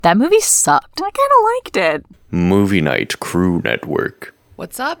That movie sucked. I kind of liked it. Movie Night Crew Network.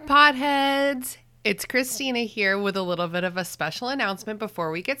 What's up, potheads? It's Christina here with a little bit of a special announcement before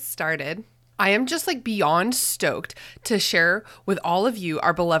we get started. I am just beyond stoked to share with all of you,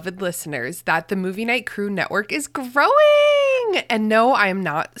 our beloved listeners, that the Movie Night Crew Network is growing. And no, I am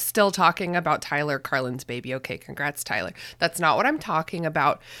not still talking about Tyler Carlin's baby. Okay, congrats, Tyler. That's not what I'm talking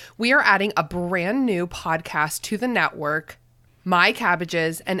about. We are adding a brand new podcast to the network, My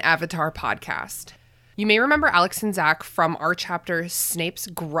Cabbages, an Avatar podcast. You may remember Alex and Zach from our chapter Snape's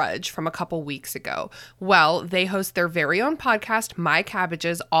Grudge from a couple weeks ago. Well, they host their very own podcast, My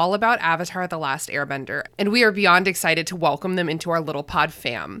Cabbages, all about Avatar: The Last Airbender, and we are beyond excited to welcome them into our little pod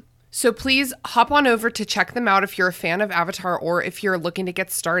fam. So please hop on over to check them out if you're a fan of Avatar or if you're looking to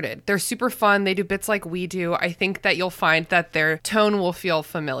get started. They're super fun. They do bits like we do. I think that you'll find that their tone will feel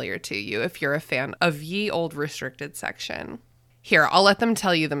familiar to you if you're a fan of ye old restricted section. Here, I'll let them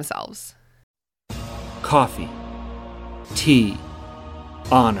tell you themselves. Coffee, tea,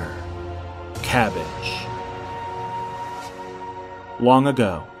 honor, cabbage. Long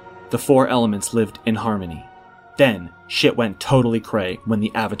ago, the four elements lived in harmony. Then, shit went totally cray when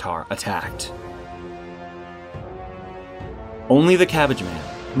the Avatar attacked. Only the Cabbage Man,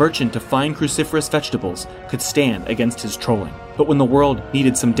 merchant of fine cruciferous vegetables, could stand against his trolling. But when the world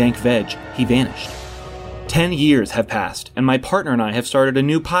needed some dank veg, he vanished. 10 years have passed, and my partner and I have started a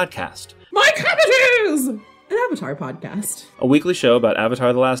new podcast. My Cabbages! An Avatar podcast. A weekly show about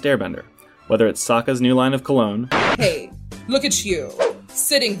Avatar: The Last Airbender. Whether it's Sokka's new line of cologne. Hey, look at you,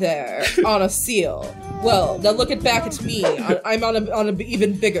 sitting there on a seal. Well, now look back at me. I'm on an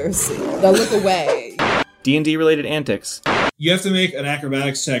even bigger seal. Now look away. D&D related antics. You have to make an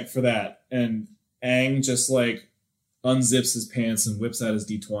acrobatics check for that, and Aang just unzips his pants and whips out his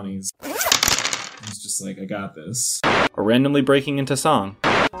d20s. He's just I got this. Or randomly breaking into song.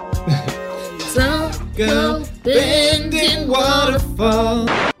 Go bending waterfall.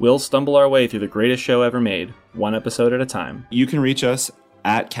 We'll stumble our way through the greatest show ever made, one episode at a time. You can reach us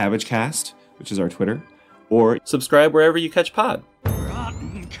at Cabbage Cast, which is our Twitter, or subscribe wherever you catch pod.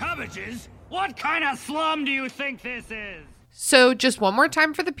 Rotten cabbages? What kind of slum do you think this is? So just one more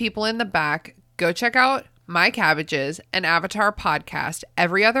time for the people in the back, go check out My Cabbages, an Avatar podcast,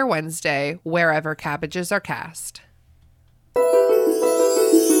 every other Wednesday, wherever cabbages are cast.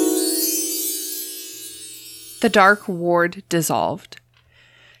 The dark ward dissolved.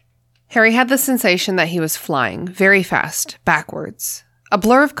 Harry had the sensation that he was flying, very fast, backwards. A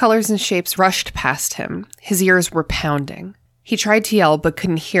blur of colors and shapes rushed past him. His ears were pounding. He tried to yell, but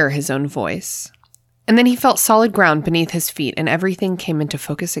couldn't hear his own voice. And then he felt solid ground beneath his feet, and everything came into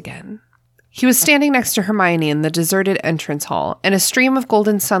focus again. He was standing next to Hermione in the deserted entrance hall, and a stream of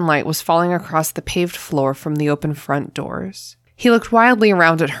golden sunlight was falling across the paved floor from the open front doors. He looked wildly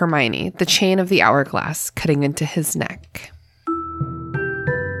around at Hermione, the chain of the hourglass cutting into his neck.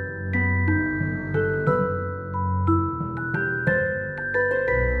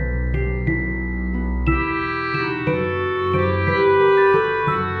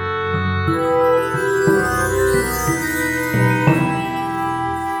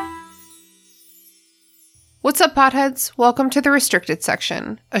 What's up, potheads? Welcome to the Restricted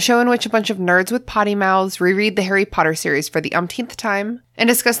Section, a show in which a bunch of nerds with potty mouths reread the Harry Potter series for the umpteenth time and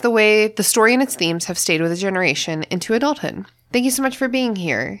discuss the way the story and its themes have stayed with a generation into adulthood. Thank you so much for being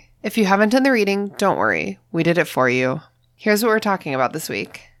here. If you haven't done the reading, don't worry. We did it for you. Here's what we're talking about this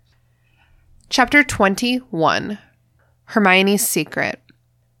week. Chapter 21, Hermione's Secret.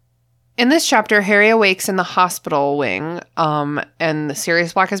 In this chapter, Harry awakes in the hospital wing, and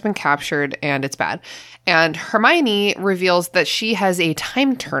Sirius Black has been captured, and it's bad. And Hermione reveals that she has a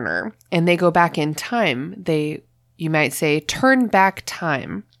time turner, and they go back in time. They, you might say, turn back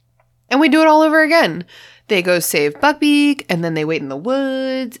time. And we do it all over again. They go save Buckbeak, and then they wait in the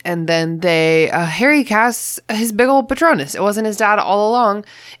woods, and then Harry casts his big old Patronus. It wasn't his dad all along.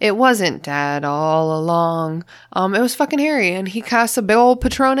 It wasn't dad all along. It was fucking Harry, and he casts a big old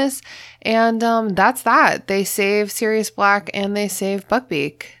Patronus, and that's that. They save Sirius Black, and they save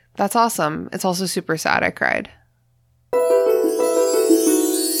Buckbeak. That's awesome. It's also super sad. I cried.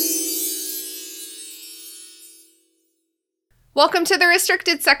 Welcome to the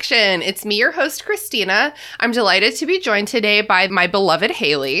Restricted Section. It's me, your host, Christina. I'm delighted to be joined today by my beloved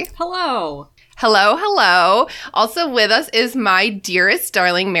Haley. Hello. Hello, hello. Also with us is my dearest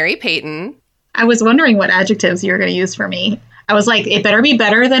darling, Mary Payton. I was wondering what adjectives you were going to use for me. I was like, it better be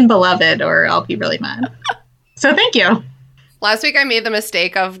better than beloved or I'll be really mad. So thank you. Last week I made the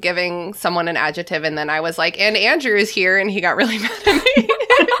mistake of giving someone an adjective and then I was like, and Andrew is here, and he got really mad at me.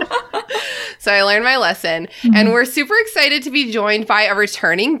 So I learned my lesson. And we're super excited to be joined by a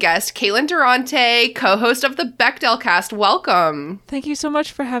returning guest, Caitlin Durante, co-host of the Bechdel Cast. Welcome. Thank you so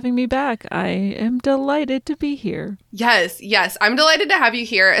much for having me back. I am delighted to be here. Yes. I'm delighted to have you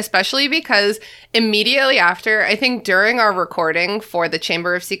here, especially because immediately after, I think during our recording for the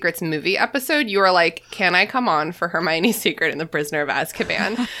Chamber of Secrets movie episode, you were like, can I come on for Hermione's Secret and the Prisoner of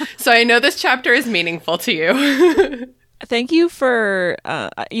Azkaban? So I know this chapter is meaningful to you. Thank you for,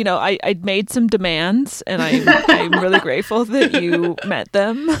 I made some demands, and I'm really grateful that you met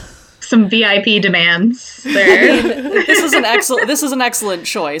them. Some VIP demands there. This is an excellent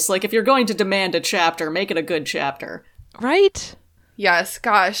choice. Like, if you're going to demand a chapter, make it a good chapter. Right? Yes,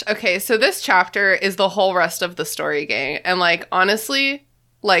 gosh. Okay, so this chapter is the whole rest of the story, gang. And, like, honestly,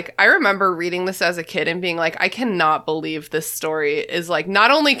 like, I remember reading this as a kid and being like, I cannot believe this story is, like, not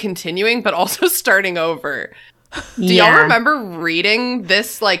only continuing, but also starting over. Do y'all remember reading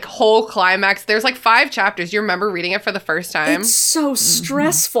this, like, whole climax? There's, like, 5 chapters. You remember reading it for the first time? It's so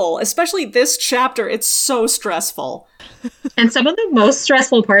stressful. Especially this chapter. It's so stressful. And some of the most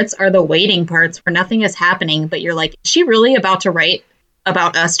stressful parts are the waiting parts where nothing is happening, but you're like, is she really about to write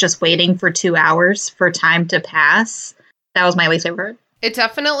about us just waiting for 2 hours for time to pass? That was my least favorite. It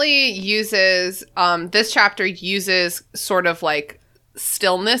definitely uses, this chapter uses sort of, like,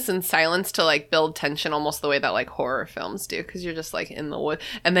 stillness and silence to, like, build tension almost the way that, like, horror films do, because you're just, like, in the wood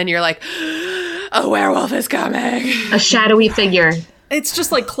and then you're like, a werewolf is coming, a shadowy figure. It's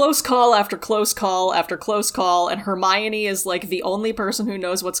just like close call after close call after close call, and Hermione is like the only person who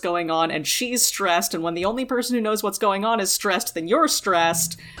knows what's going on, and she's stressed, and when the only person who knows what's going on is stressed, then you're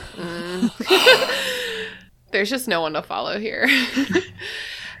stressed. There's just no one to follow here.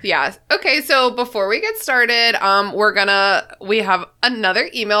 Yeah. Okay, so before we get started, we have another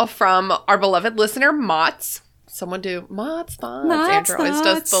email from our beloved listener, Mott's. Someone do Mott's Thoughts. Andrew always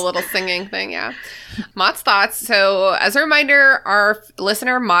does the little singing thing, yeah. Mott's Thoughts. So as a reminder, our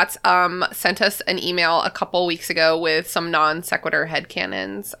listener, Mott's, sent us an email a couple weeks ago with some non sequitur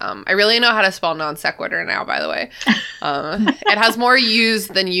headcanons. I really know how to spell non sequitur now, by the way. It has more U's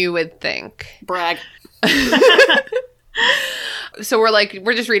than you would think. Brag. So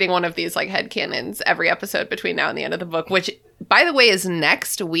we're just reading one of these, like, headcanons every episode between now and the end of the book, which, by the way, is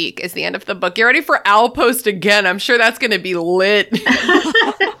next week is the end of the book. Get ready for Owl Post again. I'm sure that's going to be lit.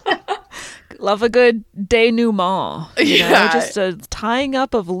 Love a good denouement. Just a tying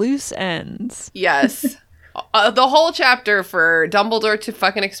up of loose ends. Yes. The whole chapter for Dumbledore to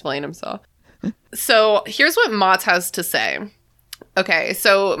fucking explain himself. So here's what Mott has to say. Okay,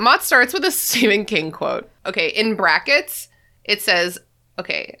 so Mott starts with a Stephen King quote. Okay, in brackets, it says,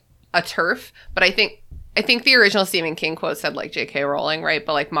 okay, a turf, but I think the original Stephen King quote said, like, J.K. Rowling, right?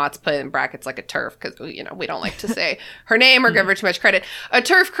 But, like, Mott's put in brackets, like, a turf, because, we don't like to say her name or give her too much credit. A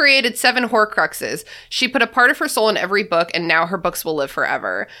turf created 7 Horcruxes. She put a part of her soul in every book, and now her books will live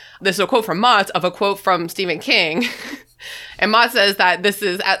forever. This is a quote from Mott of a quote from Stephen King. And Mott says that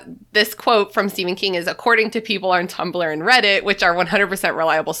this quote from Stephen King is according to people on Tumblr and Reddit, which are 100%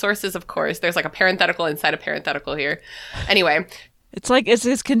 reliable sources, of course. There's, like, a parenthetical inside a parenthetical here. Anyway. It's like it's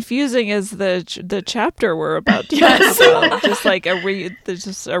as confusing as the chapter we're about to talk about. Just like there's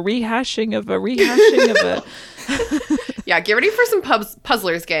just a rehashing of a rehashing of a. Yeah, get ready for some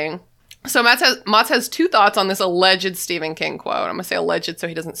puzzlers, gang. So Mott has 2 thoughts on this alleged Stephen King quote. I'm going to say alleged so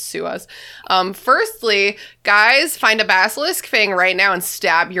he doesn't sue us. Firstly, guys, find a basilisk fang right now and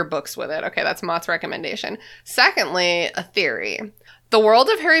stab your books with it. Okay, that's Mott's recommendation. Secondly, a theory. The world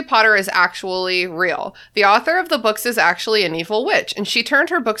of Harry Potter is actually real. The author of the books is actually an evil witch, and she turned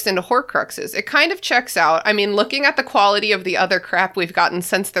her books into Horcruxes. It kind of checks out. I mean, looking at the quality of the other crap we've gotten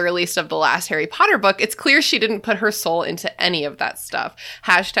since the release of the last Harry Potter book, it's clear she didn't put her soul into any of that stuff.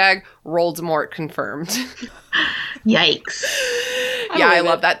 Hashtag Voldemort confirmed. Yikes. I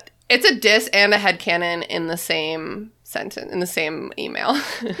love that. It's a diss and a headcanon in the same sentence, in the same email.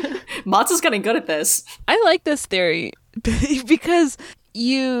 Mott's is getting good at this. I like this theory because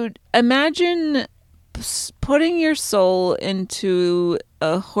you imagine putting your soul into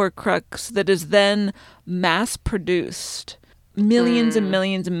a Horcrux that is then mass produced, millions and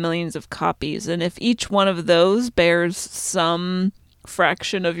millions and millions of copies, and if each one of those bears some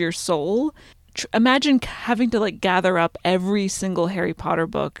fraction of your soul, imagine having to, like, gather up every single Harry Potter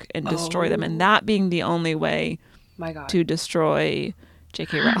book and destroy them, and that being the only way to destroy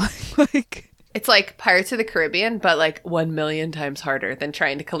J.K. Rowling. It's like Pirates of the Caribbean, but, like, 1 million times harder than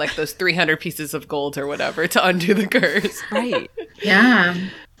trying to collect those 300 pieces of gold or whatever to undo the curse. Right. Yeah.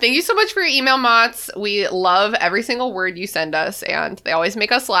 Thank you so much for your email, Motts. We love every single word you send us, and they always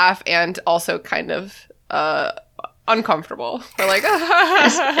make us laugh and also kind of uncomfortable. We're like,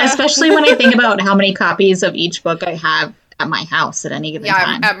 especially when I think about how many copies of each book I have at my house at any given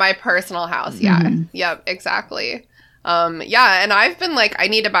time. At my personal house. Yeah. Mm-hmm. Yep. Exactly. And I've been like, I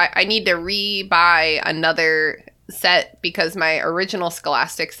need to re-buy another set because my original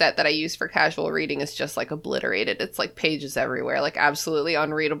Scholastic set that I use for casual reading is just like obliterated. It's like pages everywhere, like absolutely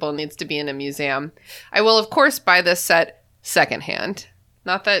unreadable, needs to be in a museum. I will, of course, buy this set secondhand.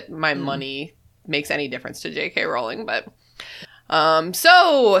 Not that my money makes any difference to J.K. Rowling, but...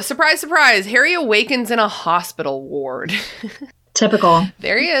 So, surprise, surprise, Harry awakens in a hospital ward. Typical.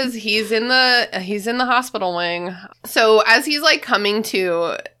 There he is. He's in the hospital wing. So, as he's like coming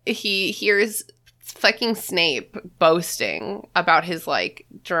to, he hears fucking Snape boasting about his like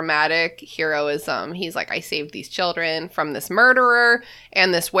dramatic heroism. He's like, I saved these children from this murderer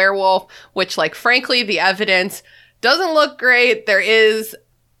and this werewolf, which like frankly the evidence doesn't look great. There is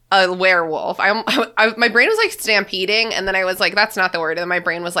a werewolf. My brain was like stampeding, and then I was like, that's not the word, and then my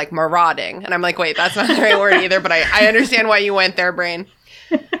brain was like marauding, and I'm like, wait, that's not the right word either, but I understand why you went there, brain.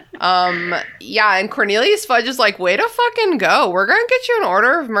 And Cornelius Fudge is like, way to fucking go. We're gonna get you an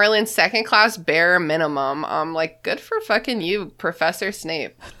Order of Merlin second class bare minimum. Like, good for fucking you, Professor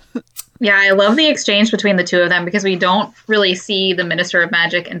Snape. Yeah, I love the exchange between the two of them because we don't really see the Minister of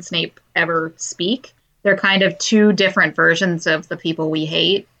Magic and Snape ever speak. They're kind of two different versions of the people we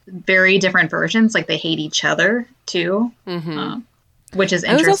hate. Very different versions. Like, they hate each other, too. Mm-hmm. Which is interesting.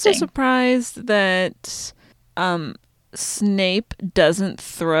 I was also surprised that Snape doesn't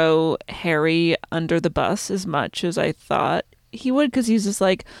throw Harry under the bus as much as I thought he would, because he's just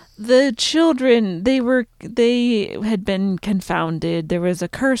like, the children, they had been confounded. There was a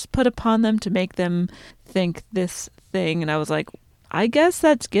curse put upon them to make them think this thing. And I was like, I guess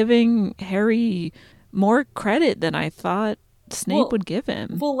that's giving Harry more credit than I thought Snape would give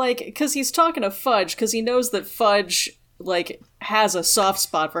him. Well, like, because he's talking to Fudge, because he knows that Fudge, like, has a soft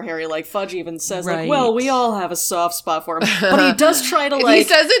spot for Harry. Like, Fudge even says, like, well, we all have a soft spot for him. But he does try to, like... He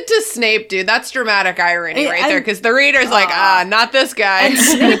says it to Snape, dude. That's dramatic irony right there, because the reader's like, not this guy. And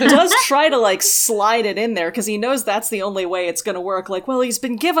Snape does try to, like, slide it in there, because he knows that's the only way it's going to work. Like, well, he's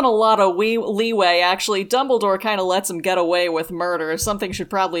been given a lot of leeway. Actually, Dumbledore kind of lets him get away with murder. Something should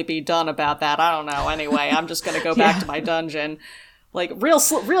probably be done about that. I don't know. Anyway, I'm just going to go back to my dungeon. Like, real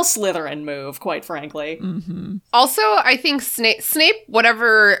Slytherin move, quite frankly. Mm-hmm. Also, I think Snape,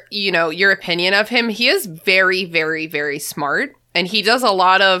 whatever, your opinion of him, he is very, very, very smart. And he does a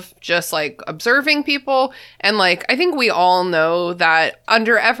lot of just, like, observing people. And, like, I think we all know that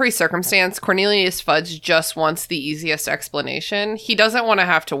under every circumstance, Cornelius Fudge just wants the easiest explanation. He doesn't want to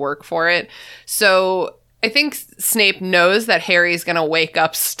have to work for it. So I think Snape knows that Harry's going to wake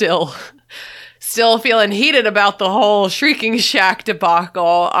up still feeling heated about the whole Shrieking Shack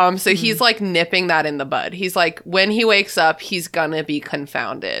debacle. So he's like nipping that in the bud. He's like, when he wakes up, he's gonna be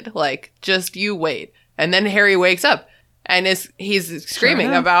confounded. Like, just you wait. And then Harry wakes up and he's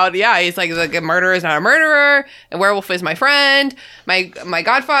screaming about, he's like a murderer is not a murderer. A werewolf is my friend. My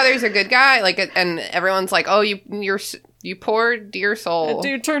godfather's a good guy. Like, and everyone's like, oh, you poor dear soul. That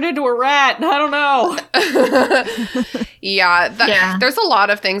dude turned into a rat. I don't know. There's a lot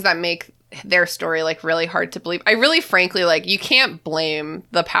of things that make their story like really hard to believe. I really frankly, like, you can't blame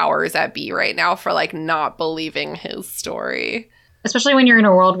the powers that be right now for like not believing his story, especially when you're in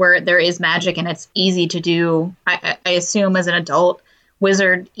a world where there is magic and it's easy to do. I assume as an adult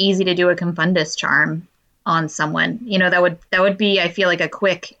wizard, easy to do a confundus charm on someone. That would be, I feel like, a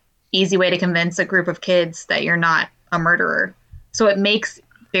quick, easy way to convince a group of kids that you're not a murderer. So it makes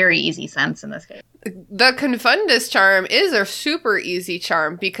very easy sense in this case. The confundus charm is a super easy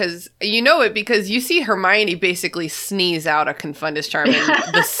charm because you see Hermione basically sneeze out a confundus charm in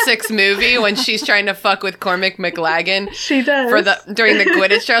the 6th movie when she's trying to fuck with Cormac McLaggen. She does. During the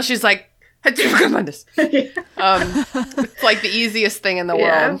Quidditch trial, she's like, confundus. It's like the easiest thing in the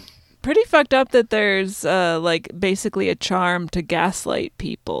world. Pretty fucked up that there's like basically a charm to gaslight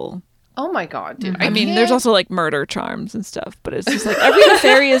people. Oh my god, dude. I mean, there's also like murder charms and stuff, but it's just like every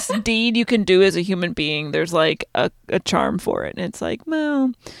nefarious deed you can do as a human being, there's like a charm for it. And it's like,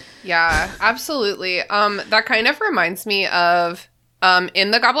 well. Yeah, absolutely. That kind of reminds me of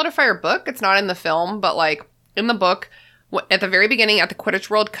in the Goblet of Fire book, it's not in the film, but like in the book, at the very beginning at the Quidditch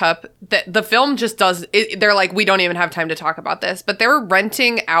World Cup, the film just does, they're like, we don't even have time to talk about this, but they're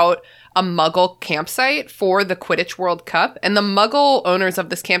renting out a Muggle campsite for the Quidditch World Cup, and the Muggle owners of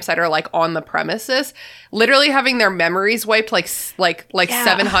this campsite are like on the premises, literally having their memories wiped like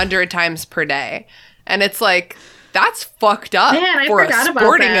 700 times per day, and it's like, that's fucked up. Man, for a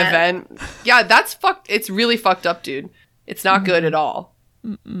sporting event. Yeah, that's fucked. It's really fucked up, dude. It's not good at all.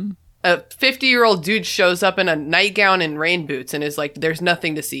 Mm-mm. a 50-year-old dude shows up in a nightgown and rain boots and is like, there's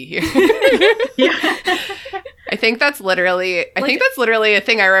nothing to see here. Yeah. I think that's literally a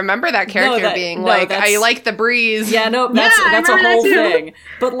thing. I remember that character being like, I like the breeze. Yeah, no, that's a whole that thing.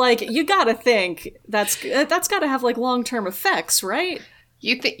 But like, you gotta think that's gotta have like long-term effects, right?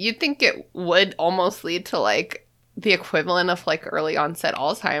 You think it would almost lead to like the equivalent of like early onset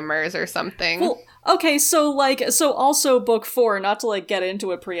Alzheimer's or something. Well, okay, so also book 4, not to like get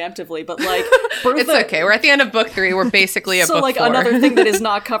into it preemptively, but like It's okay. We're at the end of book 3. We're basically at book 4. So like another thing that is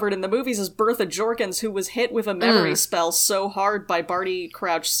not covered in the movies is Bertha Jorkins, who was hit with a memory spell so hard by Barty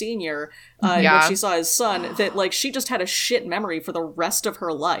Crouch Sr. When she saw his son that like she just had a shit memory for the rest of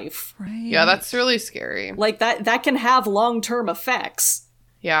her life. Right. Yeah, that's really scary. Like that can have long-term effects.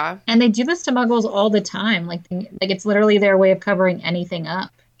 Yeah. And they do this to muggles all the time. Like it's literally their way of covering anything up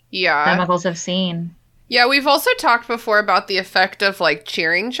Yeah. that muggles have seen. Yeah, we've also talked before about the effect of like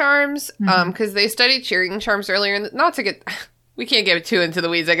cheering charms, because they studied cheering charms earlier. Not to get, we can't get too into the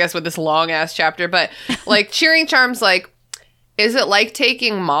weeds, I guess, with this long ass chapter, but like cheering charms, like, is it like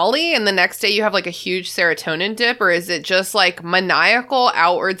taking Molly and the next day you have like a huge serotonin dip, or is it just like maniacal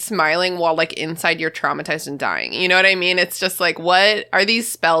outward smiling while like inside you're traumatized and dying? You know what I mean? It's just like, what are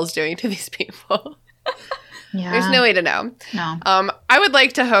these spells doing to these people? Yeah. There's no way to know. No. I would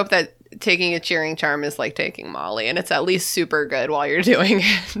like to hope that taking a cheering charm is like taking Molly, and it's at least super good while you're doing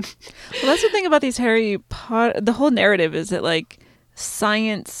it. Well, that's the thing about these Harry Potter. The whole narrative is that like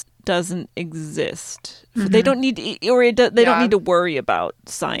science doesn't exist. They don't need to, they don't need to worry about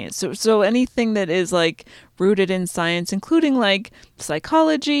science. So anything that is like rooted in science, including like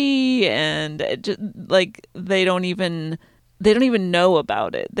psychology and like they don't even know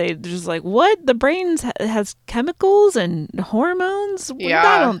about it. They're just like, what? The brain has chemicals and hormones? Yeah.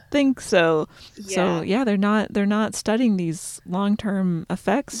 I don't think so. Yeah. So yeah, they're not studying these long-term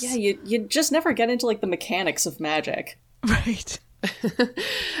effects. Yeah, you just never get into like the mechanics of magic. Right.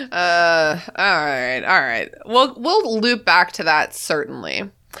 All right. We'll loop back to that certainly.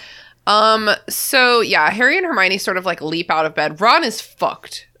 So yeah, Harry and Hermione sort of like leap out of bed. Ron is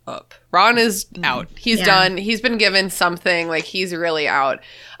fucked up. Ron is out. He's done. He's been given something. Like he's really out.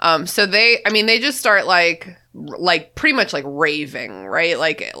 So they just start like pretty much like raving, right?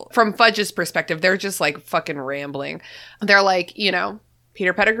 Like from Fudge's perspective, they're just like fucking rambling. They're like,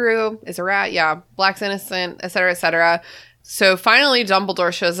 Peter Pettigrew is a rat. Yeah. Black's innocent, et cetera, et cetera. So finally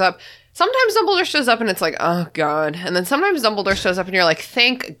Dumbledore shows up. Sometimes Dumbledore shows up and it's like, oh God. And then sometimes Dumbledore shows up and you're like,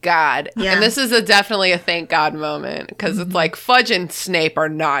 thank God. Yeah. And this is definitely a thank God moment because it's like Fudge and Snape are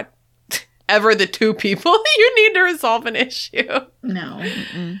not ever the two people you need to resolve an issue. No.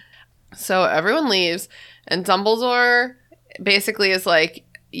 So everyone leaves and Dumbledore basically is like,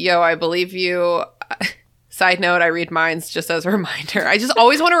 yo, I believe you. Side note, I read minds just as a reminder. I just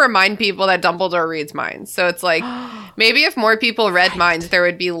always want to remind people that Dumbledore reads minds. So it's like, maybe if more people read minds, there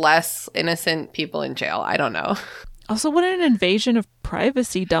would be less innocent people in jail. I don't know. Also, what an invasion of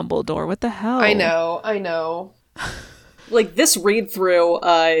privacy, Dumbledore. What the hell? I know. Like this read through,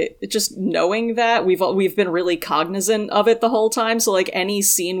 just knowing that we've been really cognizant of it the whole time. So like any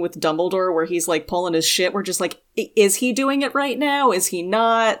scene with Dumbledore where he's like pulling his shit, we're just like, is he doing it right now? Is he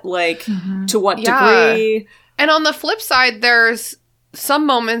not? Like to what degree? And on the flip side, there's some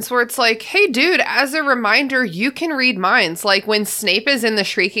moments where it's like, hey dude, as a reminder, you can read minds. Like when Snape is in the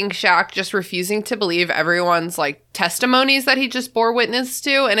Shrieking Shack just refusing to believe everyone's like testimonies that he just bore witness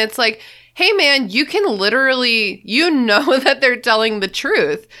to. And it's like, hey man, you can literally, that they're telling the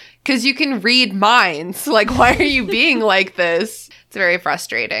truth because you can read minds. Like, why are you being like this? It's very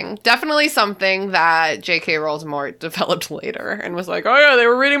frustrating. Definitely something that J.K. Rowling developed later and was like, oh yeah, they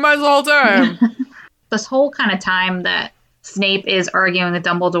were reading minds the whole time. This whole kind of time that Snape is arguing with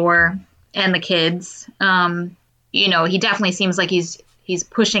Dumbledore and the kids, he definitely seems like he's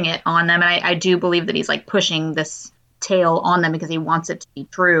pushing it on them. And I do believe that he's like pushing this tale on them because he wants it to be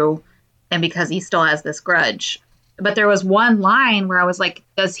true. And because he still has this grudge. But there was one line where I was like,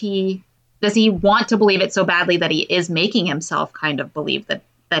 does he want to believe it so badly that he is making himself kind of believe that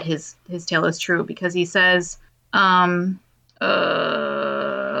his tale is true? Because he says, Snape's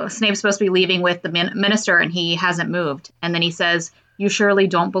supposed to be leaving with the minister and he hasn't moved. And then he says, you surely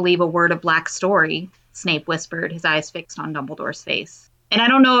don't believe a word of Black's story, Snape whispered, his eyes fixed on Dumbledore's face. And I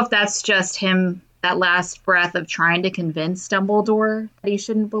don't know if that's just him, that last breath of trying to convince Dumbledore that he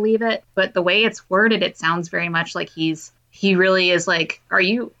shouldn't believe it. But the way it's worded, it sounds very much like he really is like, are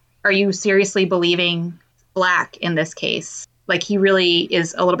you seriously believing Black in this case? Like he really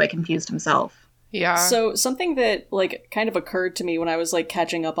is a little bit confused himself. Yeah. So something that like kind of occurred to me when I was like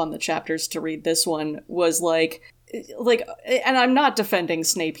catching up on the chapters to read this one was like, like, and I'm not defending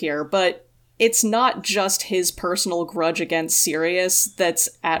Snape here, but it's not just his personal grudge against Sirius that's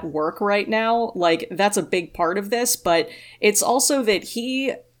at work right now. Like, that's a big part of this, but it's also that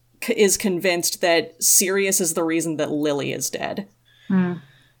he is convinced that Sirius is the reason that Lily is dead.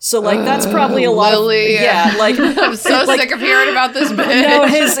 So, like, that's probably a lot Lily. I'm so sick of hearing about this bitch. No,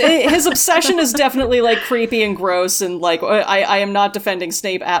 his obsession is definitely, like, creepy and gross, and, like, I am not defending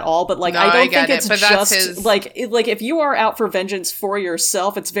Snape at all, but, like, No, I don't get think it's it, but that's just, his... like, if you are out for vengeance for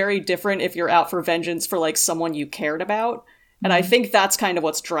yourself, it's very different if you're out for vengeance for, like, someone you cared about. And I think that's kind of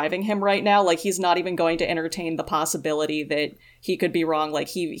what's driving him right now. Like, he's not even going to entertain the possibility that he could be wrong. Like,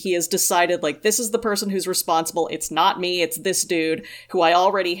 he has decided, like, this is the person who's responsible. It's not me. It's this dude who I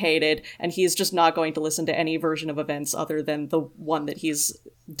already hated. And he's just not going to listen to any version of events other than the one that he's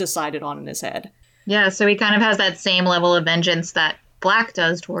decided on in his head. Yeah, so he kind of has that same level of vengeance that Black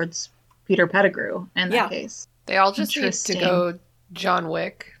does towards Peter Pettigrew in that case. They all just need to go John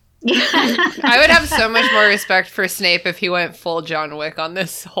Wick. I would have so much more respect for Snape if he went full John Wick on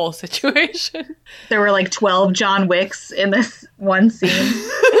this whole situation. There were like 12 John Wicks in this one scene.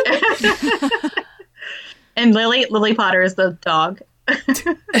 And Lily Potter is the dog.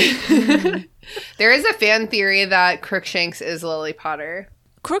 There is a fan theory that Crookshanks is Lily Potter.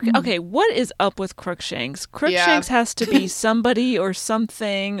 Okay, what is up with Crookshanks? Crookshanks has to be somebody or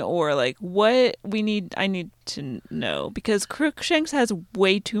something, or like what I need to know, because Crookshanks has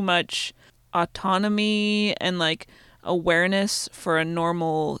way too much autonomy and like awareness for a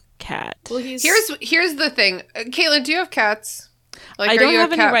normal cat. Well, here's the thing. Caitlin, do you have cats? Like, I don't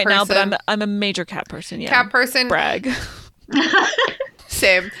have any right now, person? but I'm a major cat person. Yeah, cat person. Brag.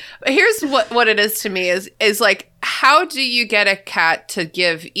 Same. But here's what it is to me is like, how do you get a cat to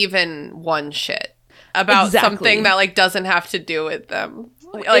give even one shit about something that like doesn't have to do with them?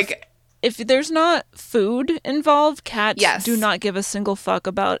 Like, if there's not food involved, cats Yes. do not give a single fuck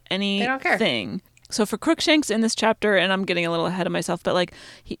about anything. They don't care. So for Crookshanks in this chapter, and I'm getting a little ahead of myself, but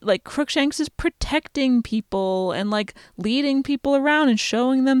like Crookshanks is protecting people and like leading people around and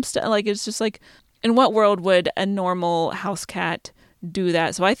showing them stuff. Like, it's just like, in what world would a normal house cat do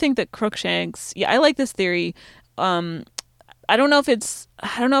that? So I think that Crookshanks, I like this theory. I don't know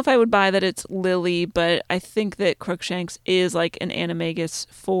if I would buy that it's Lily, but I think that Crookshanks is like an animagus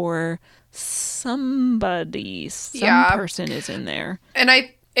for somebody. Some person is in there. And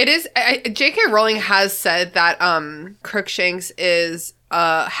J.K. Rowling has said that Crookshanks is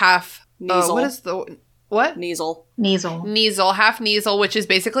half Kneasel. What is the what? Kneasel, half Kneasel, which is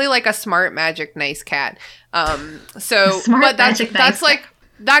basically like a smart magic nice cat. So Smart but that's magic nice like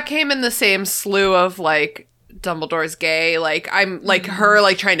that came in the same slew of like Dumbledore's gay. Like, I'm like her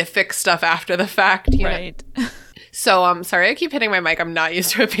like trying to fix stuff after the fact, you right? know? So sorry, I keep hitting my mic. I'm not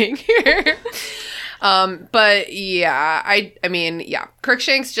used to it being here. But yeah, I mean, yeah,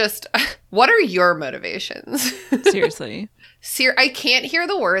 Crookshanks just. What are your motivations? Seriously. I can't hear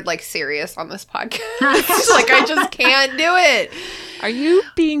the word like serious on this podcast. Like, I just can't do it. Are you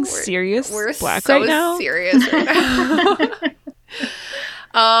being serious? We're Black so right now? serious right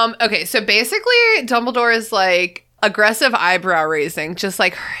now. Okay, so basically Dumbledore is like aggressive eyebrow raising, just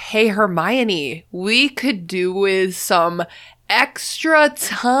like, hey Hermione, we could do with some extra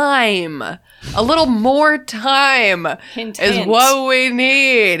time. A little more time hint, is hint. what we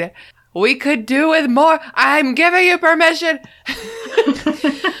need. We could do with more. I'm giving you permission.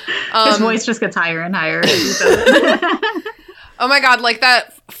 His voice just gets higher and higher. Oh my god, like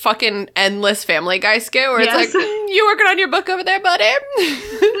that fucking endless Family Guy skit where it's like, you working on your book over there, buddy?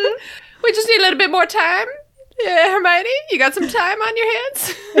 We just need a little bit more time. Yeah, Hermione, you got some time on your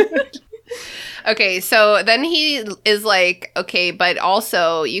hands? Okay, so then he is like, okay, but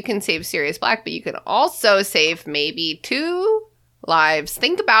also you can save Sirius Black, but you can also save maybe 2 lives.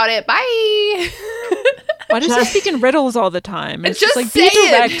 Think about it. Bye. Why does he speak in riddles all the time? It's just like, say be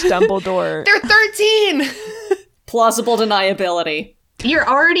direct, Dumbledore. They're 13. Plausible deniability. You're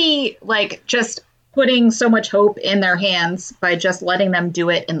already like just putting so much hope in their hands by just letting them do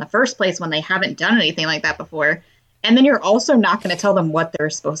it in the first place when they haven't done anything like that before. And then you're also not going to tell them what they're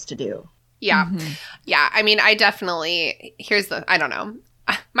supposed to do. Yeah. Mm-hmm. Yeah. I mean, I don't know.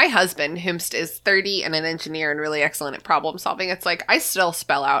 My husband, whom is 30 and an engineer and really excellent at problem solving, it's like, I still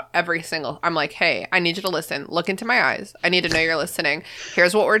spell out I'm like, hey, I need you to listen. Look into my eyes. I need to know you're listening.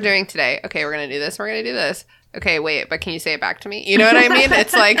 Here's what we're doing today. Okay, we're going to do this. We're going to do this. Okay, wait, but can you say it back to me? You know what I mean?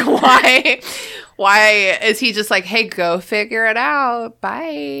 It's like, why is he just like, hey, go figure it out.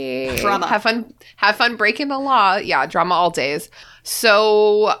 Bye. Drama. Have fun breaking the law. Yeah, drama all days.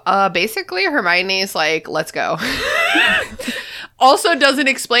 So basically Hermione's like, let's go. also doesn't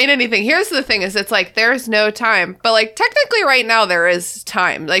explain anything. Here's the thing is it's like there's no time. But like technically right now there is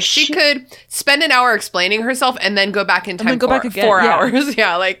time. Like she could spend an hour explaining herself and then go back in time go for back again. 4 Yeah. hours.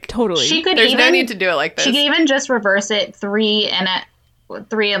 Yeah, like Totally. There's no need to do it like this. She could even just reverse it 3 and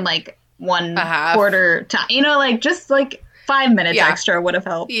like 1/4 time. You know, like just like 5 minutes extra would have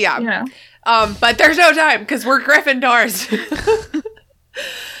helped. Yeah. You know? But there's no time because we're Gryffindors.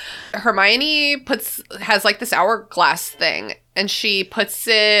 Hermione has like this hourglass thing and she puts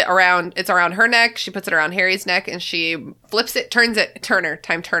it around, it's around her neck. She puts it around Harry's neck and she flips it, time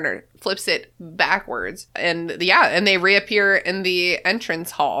turner, flips it backwards. And and they reappear in the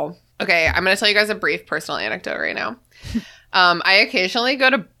entrance hall. Okay, I'm going to tell you guys a brief personal anecdote right now. I occasionally go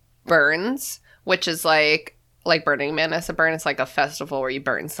to Burns, which is like Burning Man. A burn is like a festival where you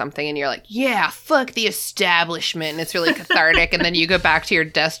burn something and you're like, yeah, fuck the establishment. And it's really cathartic. And then you go back to your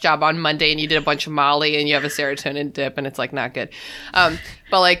desk job on Monday and you did a bunch of Molly and you have a serotonin dip and it's like not good. But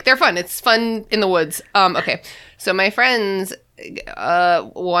like they're fun. It's fun in the woods. Okay. So my friends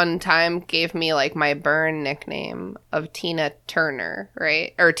one time gave me like my burn nickname of Tina Turner,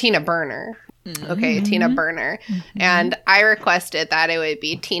 right? Or Tina Burner. Mm-hmm. Okay, Tina Burner. Mm-hmm. And I requested that it would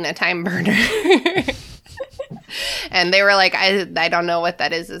be Tina Time Burner. And they were like, I don't know what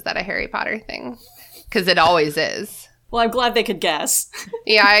that is. Is that a Harry Potter thing? Because it always is. Well, I'm glad they could guess.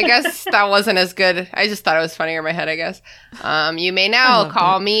 Yeah, I guess that wasn't as good. I just thought it was funnier in my head, I guess. You may now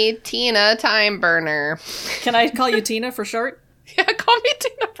call me Tina Time Burner. Can I call you Tina for short? Yeah, call me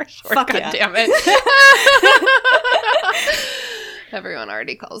Tina for short. Fuck God damn it. Everyone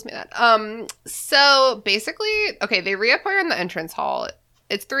already calls me that. So basically, okay, they reappear in the entrance hall.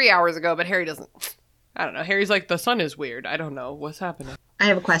 It's 3 hours ago, but Harry doesn't. I don't know. Harry's like, the sun is weird. I don't know what's happening. I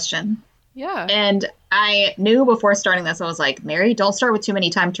have a question. Yeah. And I knew before starting this, I was like, Mary, don't start with too many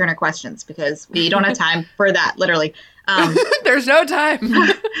time turner questions because we don't have time for that, literally. There's no time.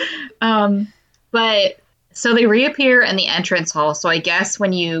 But so they reappear in the entrance hall. So I guess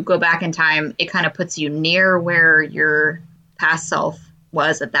when you go back in time, it kind of puts you near where your past self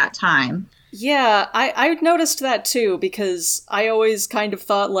was at that time. Yeah, I noticed that too, because I always kind of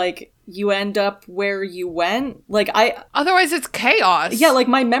thought, like, you end up where you went. Like, otherwise it's chaos. Yeah, like,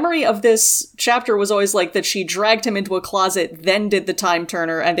 my memory of this chapter was always, like, that she dragged him into a closet, then did the time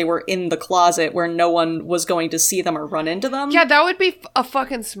turner, and they were in the closet where no one was going to see them or run into them. Yeah, that would be a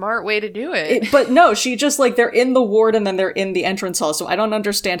fucking smart way to do it. But no, she just, like, they're in the ward and then they're in the entrance hall, so I don't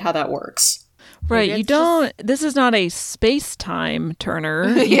understand how that works. Right, you don't, this is not a space-time turner.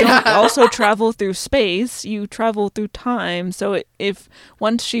 You don't also travel through space, you travel through time. So if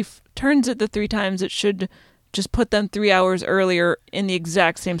once she turns it the 3 times, it should just put them 3 hours earlier in the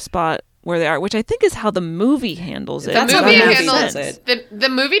exact same spot where they are, which I think is how the movie handles it. That's how the movie handles it. The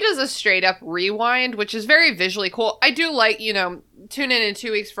movie does a straight-up rewind, which is very visually cool. I do like, tune in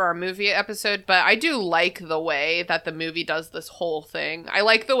 2 weeks for our movie episode, but I do like the way that the movie does this whole thing. I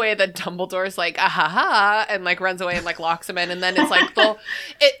like the way that Dumbledore's like, ha, and like runs away and like locks him in, and then it's like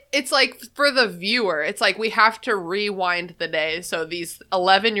it's like for the viewer, it's like we have to rewind the day so these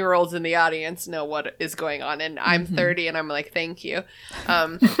 11-year-olds in the audience know what is going on, and I'm 30 and I'm like, thank you.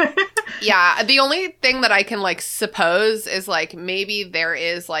 Yeah, the only thing that I can like suppose is like maybe there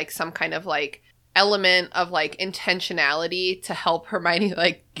is like some kind of like element of like intentionality to help Hermione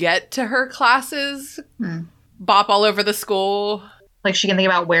like get to her classes, bop all over the school. Like she can think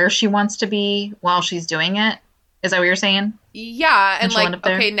about where she wants to be while she's doing it. Is that what you're saying? Yeah, and like,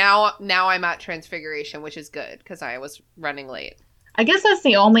 okay, now I'm at Transfiguration, which is good because I was running late. I guess that's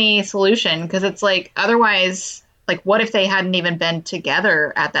the only solution because it's like otherwise, like what if they hadn't even been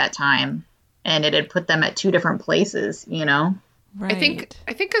together at that time and it had put them at 2 different places, Right. I think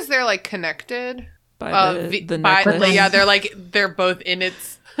because they're like connected by the necklace. Yeah, they're both in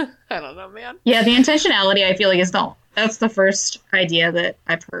its. I don't know, man. Yeah, the intentionality I feel like that's the first idea that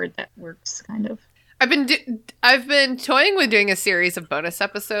I've heard that works kind of. I've been toying with doing a series of bonus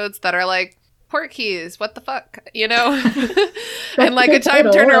episodes that are like port keys. What the fuck, and like a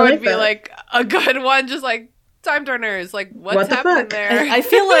time turner would be like a good one, just like. Time turners, like what's happening there? I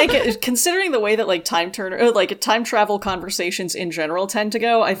feel like, considering the way that like time travel conversations in general tend to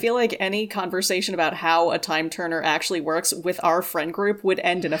go, I feel like any conversation about how a time turner actually works with our friend group would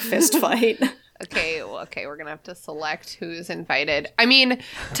end in a fist fight. Okay, we're gonna have to select who's invited. I mean,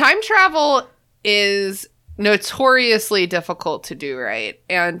 time travel is notoriously difficult to do, right?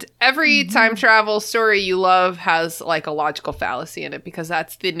 And every time travel story you love has like a logical fallacy in it because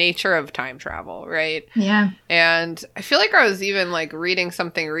that's the nature of time travel, right? Yeah. And I feel like I was even like reading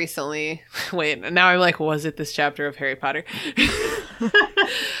something recently. Wait, now I'm like, was it this chapter of Harry Potter?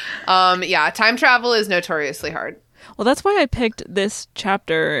 Yeah, time travel is notoriously hard. Well, that's why I picked this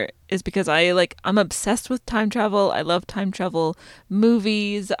chapter, is because I'm obsessed with time travel. I love time travel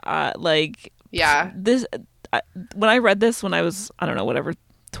movies. Yeah. When I read this when I was, I don't know, whatever,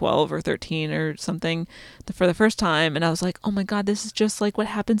 12 or 13 or something for the first time, and I was like, oh my God, this is just like what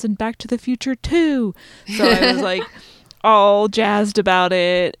happens in Back to the Future 2. So I was like all jazzed about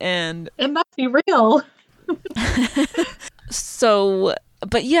it, and It must be real. so,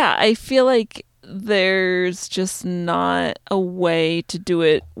 but yeah, I feel like there's just not a way to do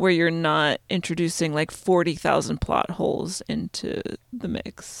it where you're not introducing like 40,000 plot holes into the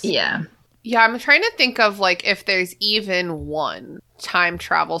mix. Yeah. Yeah, I'm trying to think of like if there's even one time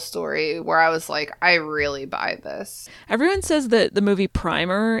travel story where I was like, I really buy this. Everyone says that the movie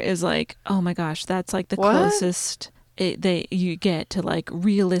Primer is like, oh my gosh, that's like the closest you get to like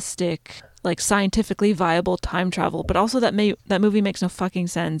realistic, like scientifically viable time travel. But also that movie makes no fucking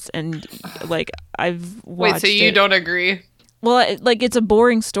sense. And like I've watched Wait, so you don't agree? Well, it's a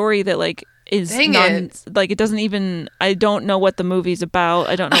boring story that like is like it doesn't even. I don't know what the movie's about.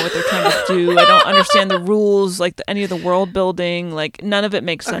 I don't know what they're trying to do. I don't understand the rules, like any of the world building. Like none of it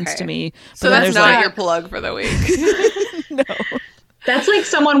makes sense to me. So that's not your plug for the week. No. That's like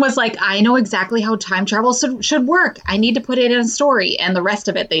someone was like, I know exactly how time travel should work. I need to put it in a story. And the rest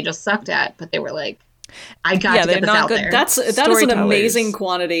of it they just sucked at. But they were like, I got to get this out there. That is an amazing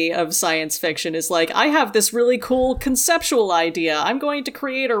quantity of science fiction, is like, I have this really cool conceptual idea. I'm going to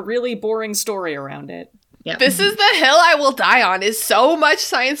create a really boring story around it. Yep. This is the hill I will die on, is so much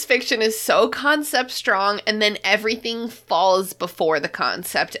science fiction is so concept strong, and then everything falls before the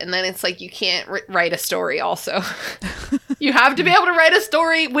concept, and then it's like you can't write a story also. You have to be able to write a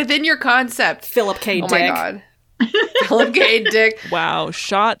story within your concept. Philip K. Dick. Oh my God. Philip K. Dick. Wow,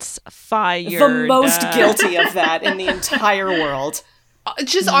 shots fired. The most guilty of that in the entire world.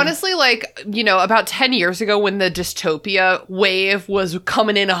 Just honestly, like, you know, about 10 years ago when the dystopia wave was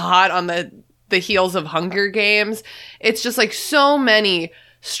coming in hot on the heels of Hunger Games, it's just like so many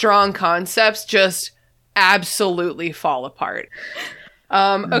strong concepts just absolutely fall apart.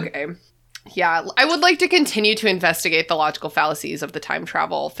 Okay. Yeah, I would like to continue to investigate the logical fallacies of the time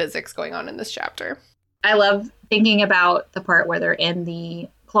travel physics going on in this chapter. I love thinking about the part where they're in the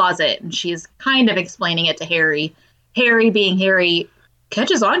closet and she's kind of explaining it to Harry. Harry, being Harry,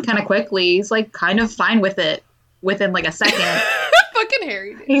 catches on kind of quickly. He's like kind of fine with it within like a second. Fucking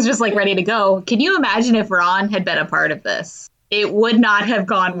Harry. He's just like ready to go. Can you imagine if Ron had been a part of this? It would not have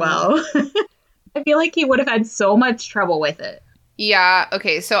gone well. I feel like he would have had so much trouble with it. Yeah,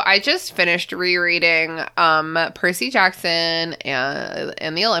 okay, so I just finished rereading Percy Jackson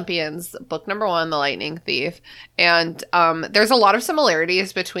and the Olympians, book number 1, The Lightning Thief. And there's a lot of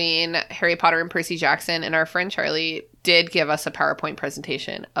similarities between Harry Potter and Percy Jackson, and our friend Charlie did give us a PowerPoint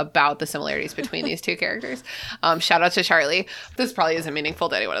presentation about the similarities between these two characters. Shout out to Charlie. This probably isn't meaningful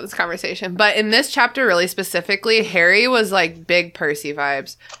to anyone in this conversation, but in this chapter really specifically, Harry was like big Percy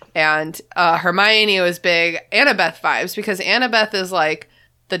vibes, and Hermione was big Annabeth vibes, because Annabeth is like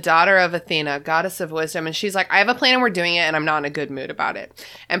the daughter of Athena, goddess of wisdom, and she's like, I have a plan and we're doing it and I'm not in a good mood about it.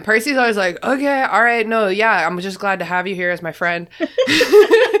 And Percy's always like, okay, all right, no, yeah, I'm just glad to have you here as my friend.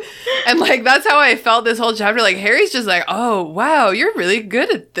 And like, that's how I felt this whole chapter. Like, Harry's just like, oh, wow, you're really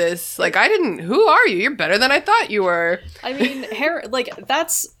good at this. Like, who are you? You're better than I thought you were. I mean, Harry, like,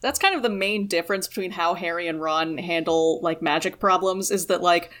 that's kind of the main difference between how Harry and Ron handle, like, magic problems, is that,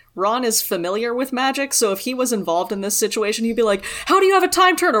 like, Ron is familiar with magic, so if he was involved in this situation, he'd be like, how do you have a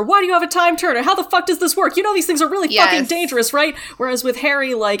time turner? Why do you have a time turner? How the fuck does this work? You know these things are really fucking dangerous, right? Whereas with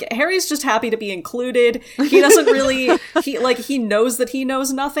Harry, like, Harry's just happy to be included. He doesn't really, he knows that he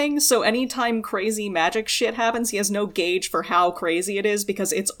knows nothing, so anytime crazy magic shit happens, he has no gauge for how crazy it is,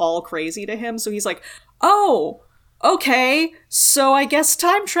 because it's all crazy to him, so he's like, oh, okay, so I guess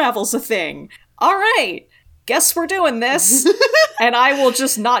time travel's a thing. All right. Guess we're doing this, and I will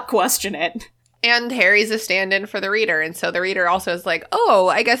just not question it. And Harry's a stand-in for the reader, and so the reader also is like, oh,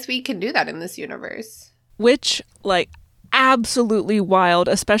 I guess we can do that in this universe. Which, like, absolutely wild,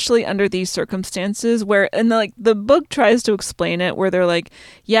 especially under these circumstances where, and like, the book tries to explain it, where they're like,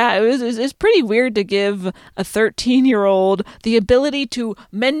 yeah, it's pretty weird to give a 13-year-old the ability to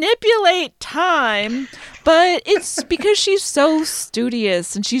manipulate time, but it's because she's so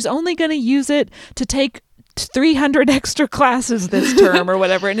studious, and she's only going to use it to take 300 extra classes this term or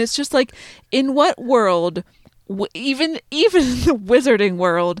whatever. And it's just like, in what world, even in the wizarding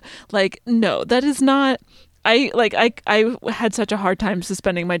world, like, no, that is not. I had such a hard time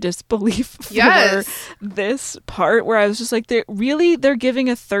suspending my disbelief for this part, where I was just like, they're giving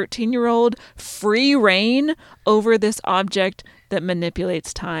a 13-year-old free reign over this object that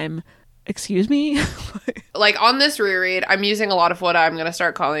manipulates time. excuse me? Like on this reread, I'm using a lot of what I'm going to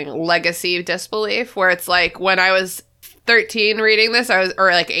start calling legacy disbelief, where it's like when I was 13 reading this,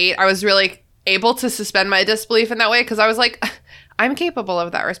 or like 8, I was really able to suspend my disbelief in that way because I was like, I'm capable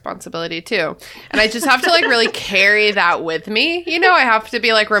of that responsibility too. And I just have to like really carry that with me. You know, I have to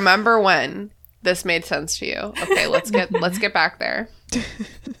be like, remember when this made sense to you. Okay, let's get back there.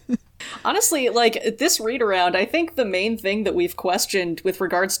 Honestly, like, this read-around, I think the main thing that we've questioned with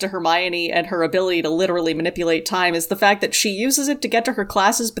regards to Hermione and her ability to literally manipulate time is the fact that she uses it to get to her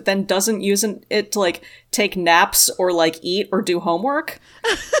classes, but then doesn't use it to, like, take naps or, like, eat or do homework.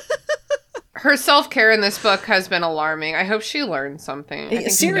 Her self-care in this book has been alarming. I hope she learns something. I think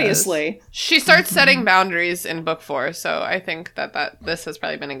Seriously. She starts setting boundaries in book 4, so I think that this has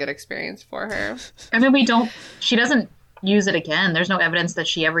probably been a good experience for her. I mean, she doesn't use it again. There's no evidence that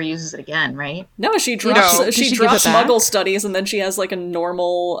she ever uses it again, right? No, she drops Muggle studies and then she has like a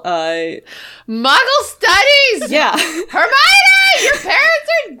normal Muggle studies! Yeah. Hermione, your parents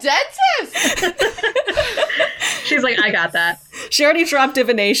are dentists! She's like, I got that. She already dropped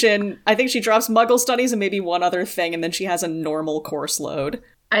divination. I think she drops Muggle studies and maybe one other thing, and then she has a normal course load.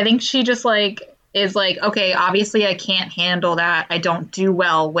 I think she just is like, okay, obviously I can't handle that. I don't do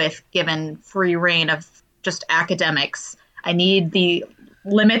well with given free reign of just academics. I need the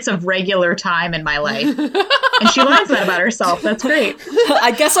limits of regular time in my life. And she learns that about herself. That's great.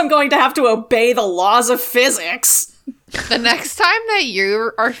 I guess I'm going to have to obey the laws of physics. The next time that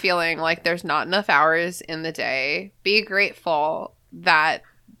you are feeling like there's not enough hours in the day, be grateful that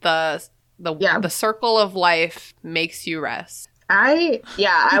the circle of life makes you rest. I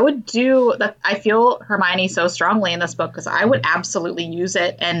would do that. I feel Hermione so strongly in this book because I would absolutely use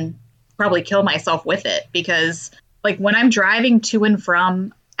it and probably kill myself with it, because like when I'm driving to and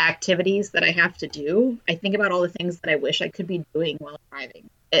from activities that I have to do, I think about all the things that I wish I could be doing while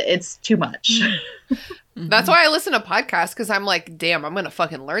driving. It's too much. That's why I listen to podcasts, because I'm like, damn, I'm going to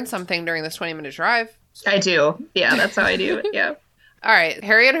fucking learn something during this 20-minute drive. I do. Yeah, that's how I do it. Yeah. All right.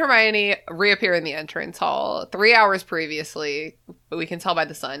 Harry and Hermione reappear in the entrance hall 3 hours previously. We can tell by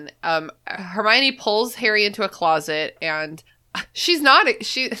the sun. Hermione pulls Harry into a closet, and no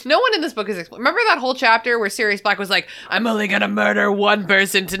one in this book is remember that whole chapter where Sirius Black was like, I'm only gonna murder one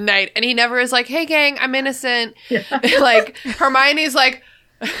person tonight, and he never is like, hey gang, I'm innocent. Yeah. Like Hermione's like,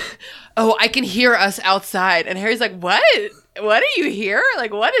 oh, I can hear us outside, and Harry's like, what do you hear?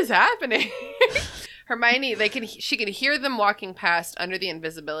 Like, what is happening? Hermione, she can hear them walking past under the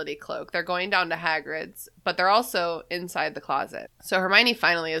invisibility cloak. They're going down to Hagrid's, but they're also inside the closet. So Hermione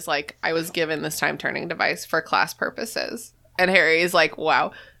finally is like, I was given this time turning device for class purposes. And Harry is like,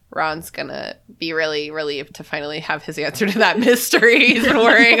 wow, Ron's gonna be really relieved to finally have his answer to that mystery. He's been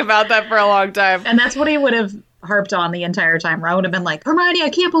worrying about that for a long time. And that's what he would have harped on the entire time. Ron would have been like, Hermione, I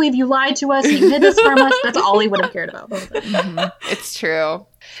can't believe you lied to us and you hid this from us. That's all he would have cared about. It's true.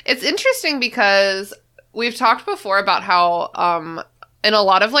 It's interesting because we've talked before about how in a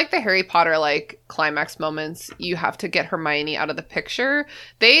lot of like the Harry Potter like climax moments, you have to get Hermione out of the picture.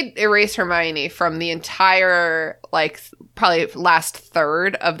 They erase Hermione from the entire like probably last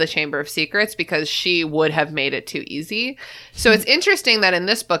third of the Chamber of Secrets because she would have made it too easy. So it's interesting that in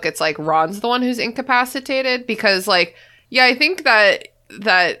this book it's like Ron's the one who's incapacitated, because like, yeah, I think that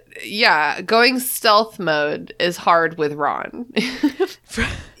going stealth mode is hard with Ron.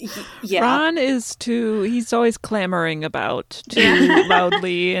 Yeah. Ron he's always clamoring about too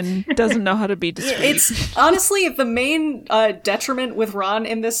loudly and doesn't know how to be discreet. It's honestly the main detriment with Ron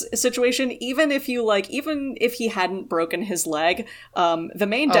in this situation, even if he hadn't broken his leg, the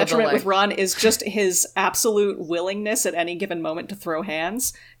main detriment with Ron is just his absolute willingness at any given moment to throw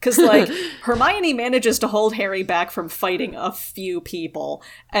hands. Because, like, Hermione manages to hold Harry back from fighting a few people,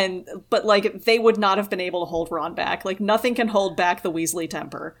 but, like, they would not have been able to hold Ron back. Like, nothing can hold back the Weasley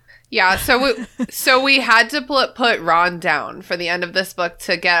temper. Yeah, so we had to put Ron down for the end of this book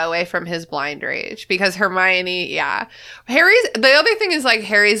to get away from his blind rage, because Hermione, yeah. The other thing is, like,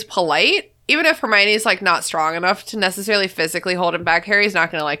 Harry's polite. Even if Hermione's, like, not strong enough to necessarily physically hold him back, Harry's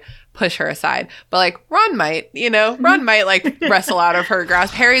not gonna, like, push her aside. But, like, Ron might, Ron might, like, wrestle out of her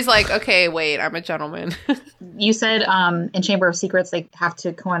grasp. Harry's like, okay, wait, I'm a gentleman. You said in Chamber of Secrets they have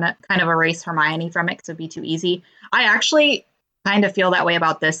to kind of erase Hermione from it because it would be too easy. I actually kind of feel that way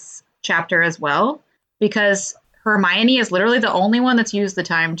about this chapter as well, because Hermione is literally the only one that's used the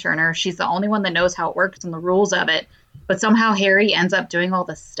time turner. She's the only one that knows how it works and the rules of it. But somehow Harry ends up doing all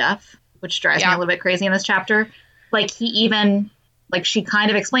this stuff, which drives me a little bit crazy in this chapter. Like, he even, like, she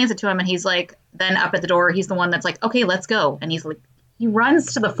kind of explains it to him, and he's like, then up at the door, he's the one that's like, okay, let's go. And he's like, he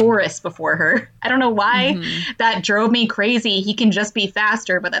runs to the forest before her. I don't know why that drove me crazy. He can just be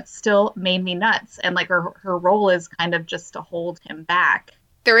faster, but that still made me nuts. And like her role is kind of just to hold him back.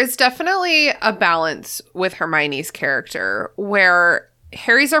 There is definitely a balance with Hermione's character where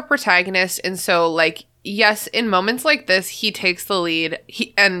Harry's our protagonist, and so like, yes, in moments like this, he takes the lead.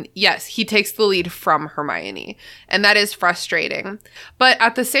 He takes the lead from Hermione, and that is frustrating. But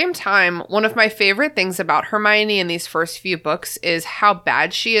at the same time, one of my favorite things about Hermione in these first few books is how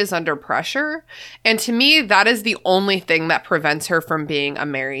bad she is under pressure. And to me, that is the only thing that prevents her from being a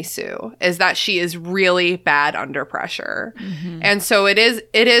Mary Sue, is that she is really bad under pressure. And so it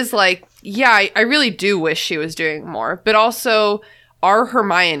is like, yeah, I really do wish she was doing more. But also, our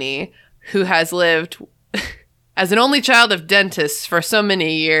Hermione, who has lived as an only child of dentists for so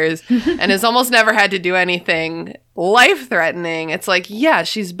many years and has almost never had to do anything life-threatening, it's like, yeah,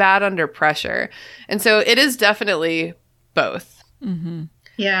 she's bad under pressure. And so it is definitely both.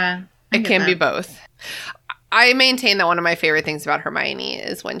 Yeah. It can be both. I maintain that one of my favorite things about Hermione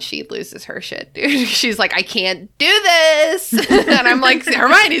is when she loses her shit, dude. She's like, I can't do this. And I'm like,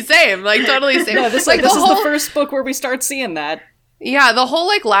 Hermione, same. Like, totally same. Yeah, this is the first book where we start seeing that. Yeah, the whole,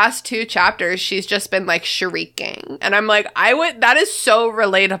 like, last 2 chapters, she's just been, like, shrieking. And I'm like, that is so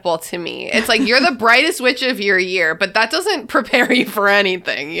relatable to me. It's like, you're the brightest witch of your year, but that doesn't prepare you for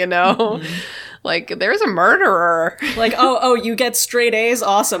anything, you know? Like, there's a murderer. Like, oh, you get straight A's?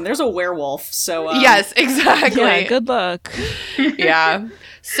 Awesome. There's a werewolf, so... Yes, exactly. Yeah, good luck. Yeah.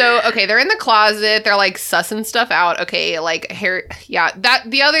 So, okay, they're in the closet. They're, like, sussing stuff out. Okay, like, Harry... Yeah,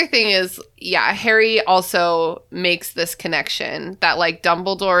 the other thing is, yeah, Harry also makes this connection that, like,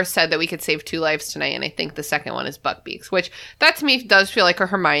 Dumbledore said that we could save 2 lives tonight, and I think the second one is Buckbeak's, which, that to me does feel like a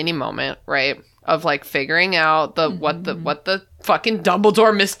Hermione moment, right? Of, like, figuring out what the fucking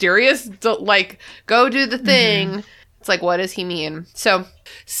Dumbledore mysterious, like, go do the thing. It's like, what does he mean? So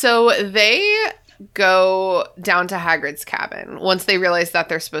they go down to Hagrid's cabin once they realize that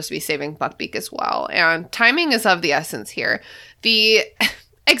they're supposed to be saving Buckbeak as well. And timing is of the essence here. The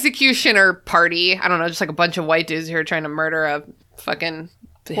executioner party, I don't know, just like a bunch of white dudes who are trying to murder a fucking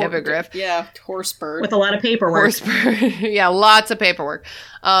hippogriff. Yeah, horse bird. With a lot of paperwork. Horse bird. Yeah, lots of paperwork.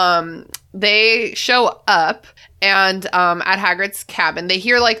 They show up and at Hagrid's cabin, they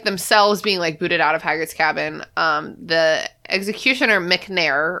hear like themselves being like booted out of Hagrid's cabin. The executioner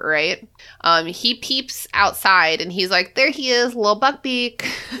McNair, right? He peeps outside and he's like, there he is, little Buckbeak.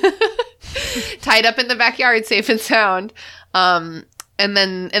 Tied up in the backyard, safe and sound. And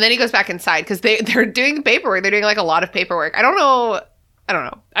then he goes back inside because they're doing paperwork. They're doing like a lot of paperwork. I don't know.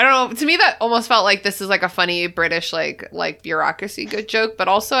 To me, that almost felt like this is like a funny British like bureaucracy good joke. But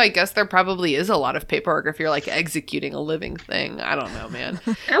also, I guess there probably is a lot of paperwork if you're like executing a living thing. I don't know, man.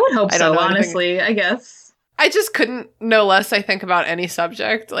 I would hope so, honestly. I guess. I just couldn't know less, I think, about any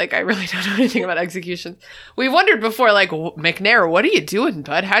subject. Like, I really don't know anything about executions. We wondered before, like, McNair, what are you doing,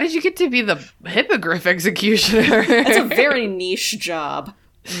 bud? How did you get to be the hippogriff executioner? That's a very niche job.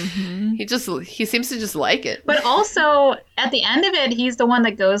 Mm-hmm. He seems to just like it. But also, at the end of it, he's the one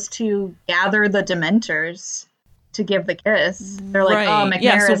that goes to gather the Dementors to give the kiss. They're like, oh, McNair.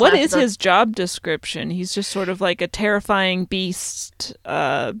 Yeah, so what is his job description? He's just sort of like a terrifying beast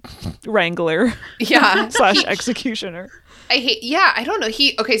wrangler. Yeah. / executioner. I don't know.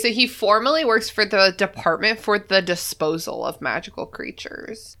 So he formally works for the Department for the Disposal of Magical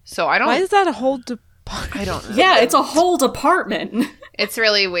Creatures. So I don't... Why is that a whole department? I don't know. Yeah, it's a whole department. It's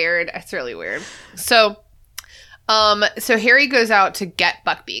really weird. So Harry goes out to get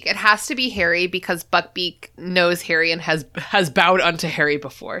Buckbeak. It has to be Harry because Buckbeak knows Harry and has bowed unto Harry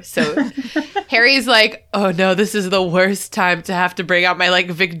before. So Harry's like, oh no, this is the worst time to have to bring out my like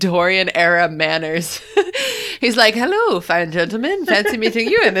Victorian era manners. He's like, hello, fine gentlemen. Fancy meeting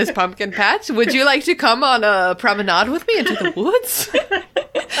you in this pumpkin patch. Would you like to come on a promenade with me into the woods?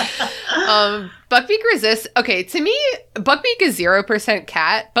 Buckbeak resists. Okay, to me, Buckbeak is 0%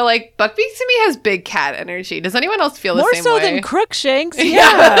 cat, but like Buckbeak to me has big cat energy. Does anyone else feel the same way? More so than Crookshanks,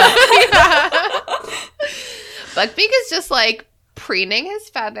 yeah. Buckbeak is just like preening his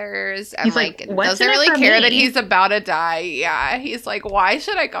feathers and he's like doesn't really care me? that he's about to die. Yeah, he's like, why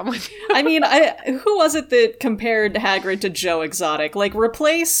should I come with you? I mean, who was it that compared Hagrid to Joe Exotic? Like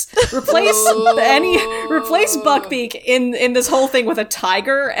replace Buckbeak in this whole thing with a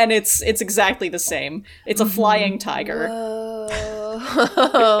tiger, and it's exactly the same. It's a flying tiger.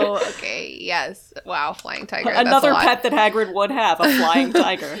 Oh, okay, yes. Wow, flying tiger. Another pet that Hagrid would have, a flying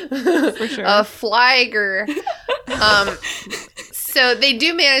tiger. For sure. A flyer. So they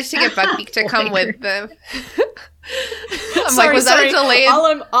do manage to get Buckbeak to come with them. Sorry, was that a delay?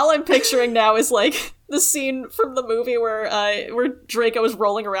 All I'm picturing now is like the scene from the movie where Draco is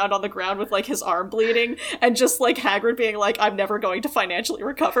rolling around on the ground with like his arm bleeding, and just like Hagrid being like, "I'm never going to financially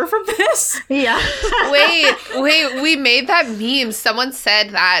recover from this." Yeah. Wait, we made that meme. Someone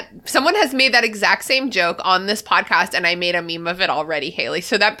has made that exact same joke on this podcast, and I made a meme of it already, Haley.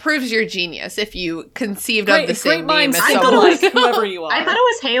 So that proves your genius if you conceived of the same meme as someone. Like whoever you are. I thought it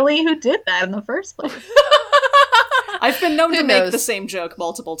was Haley who did that in the first place. I've been known to make the same joke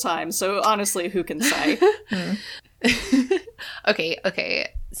multiple times, so honestly, who can say? Okay.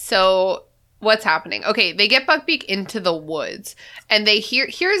 So what's happening? Okay, they get Buckbeak into the woods, and they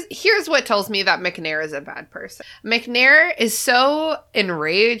here's what tells me that McNair is a bad person. McNair is so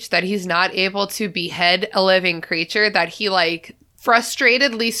enraged that he's not able to behead a living creature that he like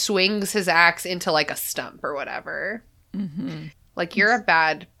frustratedly swings his axe into like a stump or whatever. Mm-hmm. Like, you're a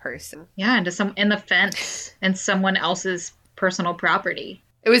bad person. Yeah, in the fence and someone else's personal property.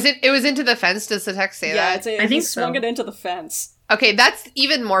 It was into the fence. Does the text say that? Yeah, I think swung it into the fence. Okay, that's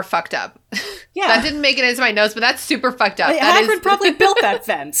even more fucked up. Yeah. That didn't make it into my notes, but that's super fucked up. Hagrid probably built that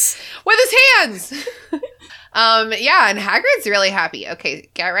fence. With his hands! Yeah, and Hagrid's really happy. Okay,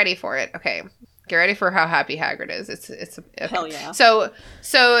 get ready for it. Okay. Get ready for how happy Hagrid is. It's okay. Hell yeah. So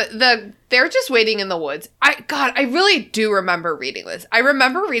they're just waiting in the woods. I really do remember reading this. I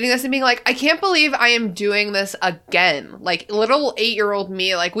remember reading this and being like, I can't believe I am doing this again. Like, little 8-year-old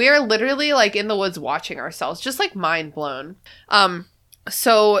me, like, we are literally like in the woods watching ourselves, just like mind blown.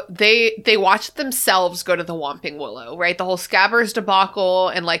 So they watched themselves go to the Whomping Willow, right? The whole Scabbers debacle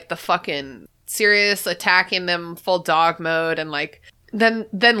and like the fucking Sirius attacking them full dog mode, and like Then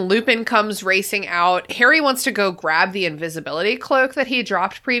Lupin comes racing out. Harry wants to go grab the invisibility cloak that he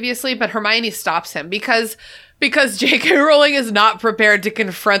dropped previously, but Hermione stops him because J.K. Rowling is not prepared to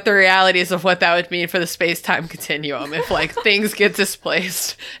confront the realities of what that would mean for the space-time continuum if, like, things get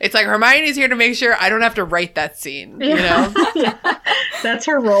displaced. It's like, Hermione's here to make sure I don't have to write that scene, you know? Yeah. That's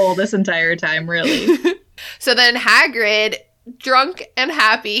her role this entire time, really. So then Hagrid, drunk and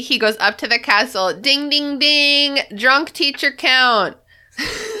happy, he goes up to the castle. Ding, ding, ding! Drunk teacher count!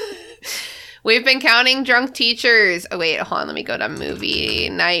 We've been counting drunk teachers. Oh, wait, hold on. Let me go to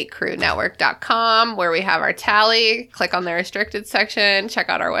movienightcrewnetwork.com where we have our tally. Click on the restricted section. Check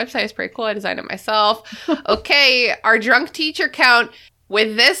out our website. It's pretty cool. I designed it myself. Okay, our drunk teacher count.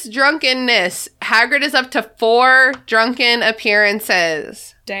 With this drunkenness, Hagrid is up to 4 drunken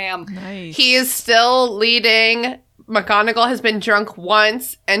appearances. Damn. Nice. He is still leading. McGonagall has been drunk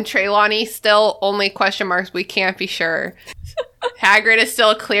once, and Trelawney still only question marks. We can't be sure. Hagrid is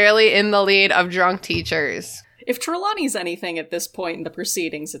still clearly in the lead of drunk teachers. If Trelawney's anything at this point in the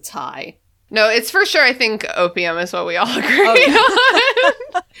proceedings, it's high. No, it's for sure. I think opium is what we all agree on.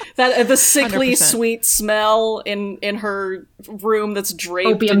 That the sickly 100%. Sweet smell in her room that's draped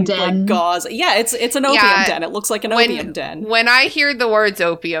opium in den. Like gauze. Yeah, it's an opium den. It looks like an opium den. When I hear the words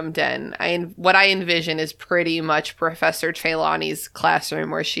opium den, what I envision is pretty much Professor Trelawney's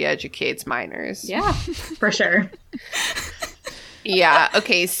classroom where she educates minors. Yeah, for sure. Yeah,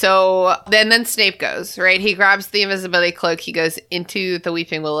 okay, so then Snape goes, right? He grabs the invisibility cloak, he goes into the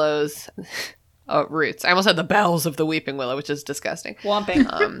Weeping Willow's roots. I almost said the bowels of the Weeping Willow, which is disgusting.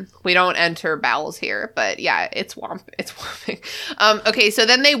 Womping. We don't enter bowels here, but yeah, it's womping. Okay, so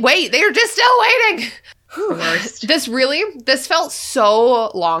then they wait. They're just still waiting. This felt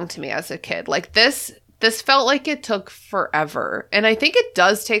so long to me as a kid. Like, this felt like it took forever. And I think it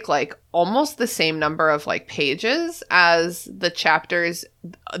does take like almost the same number of like pages as the chapters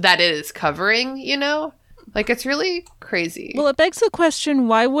that it is covering, you know? Like, it's really crazy. Well, it begs the question,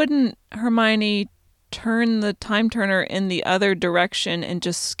 why wouldn't Hermione turn the time turner in the other direction and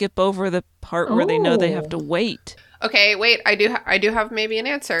just skip over the part where they know they have to wait? Okay, wait, I do have maybe an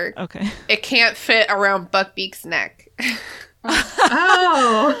answer. Okay. It can't fit around Buckbeak's neck.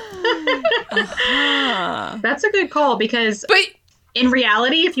 That's a good call, because in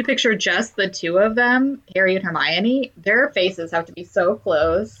reality, if you picture just the two of them, Harry and Hermione, their faces have to be so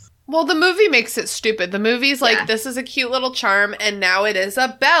close. Well, the movie makes it stupid. The movie's like, this is a cute little charm, and now it is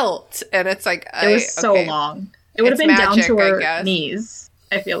a belt. And it's like, it was so long. It would have been magic, down to her knees,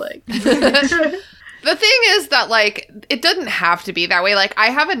 I feel like. The thing is that, like, it doesn't have to be that way. Like, I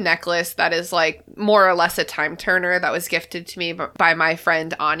have a necklace that is, like, more or less a time turner that was gifted to me by my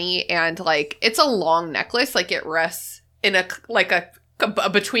friend Ani. And, like, it's a long necklace. Like, it rests in a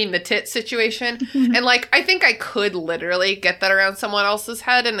between the tit situation. And, like, I think I could literally get that around someone else's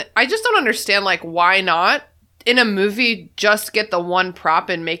head. And I just don't understand, like, why not in a movie just get the one prop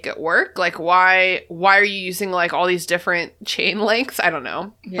and make it work? Like, why are you using like all these different chain lengths? I don't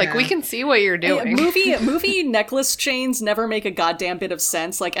know. Yeah. Like, we can see what you're doing. Movie necklace chains never make a goddamn bit of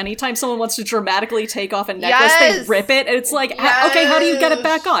sense. Like, anytime someone wants to dramatically take off a necklace, they rip it, and it's like, okay, how do you get it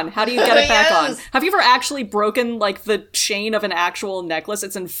back on? How do you get it back on? Have you ever actually broken like the chain of an actual necklace?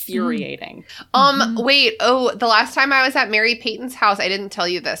 It's infuriating. Wait, the last time I was at Mary Peyton's house, I didn't tell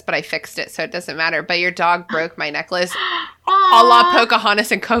you this, but I fixed it, so it doesn't matter. But your dog broke my necklace, a la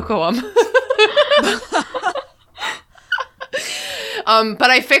Pocahontas and Cocoam. But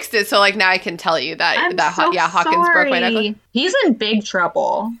I fixed it, so like now I can tell you that Hawkins broke my necklace. He's in big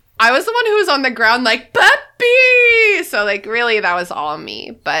trouble. I was the one who was on the ground like, puppy! So like really that was all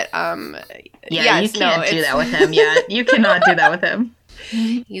me. But you can't do that with him yet. You cannot do that with him.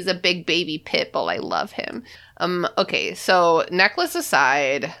 He's a big baby pit bull. I love him. Okay, so necklace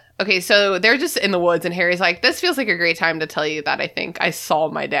aside. Okay, so they're just in the woods, and Harry's like, this feels like a great time to tell you that I think I saw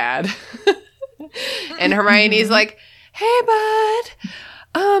my dad. And Hermione's like, hey,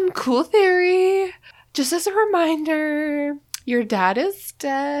 bud, cool theory. Just as a reminder, your dad is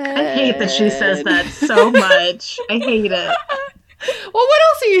dead. I hate that she says that so much. I hate it. Well, what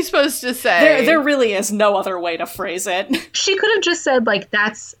else are you supposed to say? There really is no other way to phrase it. She could have just said, like,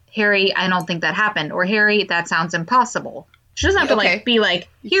 that's Harry, I don't think that happened. Or Harry, that sounds impossible. She doesn't have to, like, be like,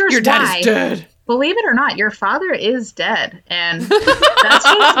 here's your dad is dead. Believe it or not, your father is dead. And that's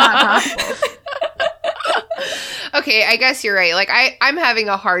just not possible. Okay, I guess you're right. Like, I'm having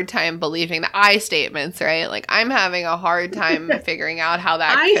a hard time believing the I statements, right? Like, I'm having a hard time figuring out how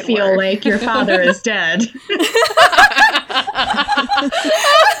that I feel work. like your father is dead.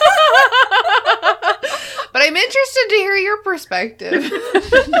 But I'm interested to hear your perspective.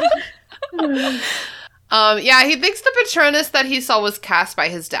 Yeah, he thinks the Patronus that he saw was cast by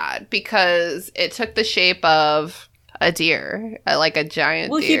his dad because it took the shape of a deer, like a giant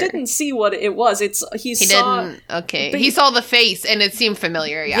deer. Well, he didn't see what it was. He saw... didn't? Okay. He saw the face and it seemed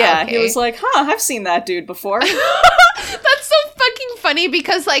familiar, Yeah, okay. He was like, I've seen that dude before. That's so fucking funny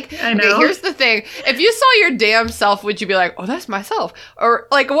because, like, I know. Okay, here's the thing. If you saw your damn self, would you be like, oh, that's myself? Or,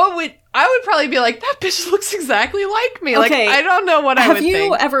 like, I would probably be like, that bitch looks exactly like me. Okay. Like, I don't know what I would think. Have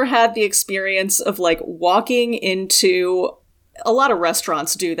you ever had the experience of, like, walking into... A lot of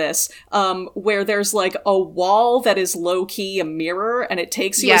restaurants do this, where there's, like, a wall that is low-key a mirror, and it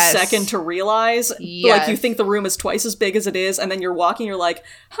takes you a second to realize, like, you think the room is twice as big as it is, and then you're walking, you're like,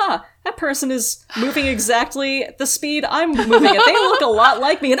 that person is moving exactly the speed I'm moving at. They look a lot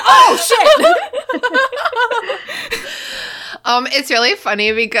like me, and oh, shit! It's really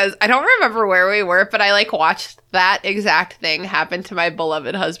funny because I don't remember where we were, but I like watched that exact thing happen to my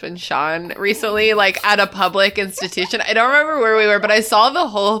beloved husband, Sean, recently, like at a public institution. I don't remember where we were, but I saw the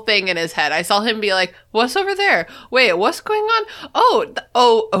whole thing in his head. I saw him be like, what's over there? Wait, what's going on?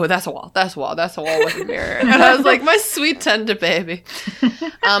 Oh, that's a wall. That's a wall. That's a wall with a mirror. And I was like, my sweet tender baby.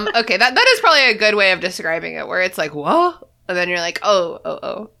 Okay, that is probably a good way of describing it, where it's like, whoa, and then you're like,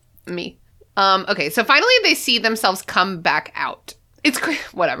 oh, me. Okay, so finally they see themselves come back out. It's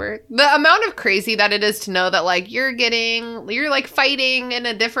whatever. The amount of crazy that it is to know that, like, you're like fighting in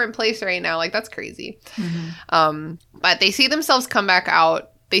a different place right now. Like, that's crazy. Mm-hmm. But they see themselves come back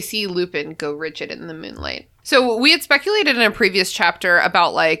out. They see Lupin go rigid in the moonlight. So we had speculated in a previous chapter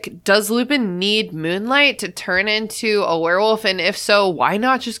about, like, does Lupin need moonlight to turn into a werewolf? And if so, why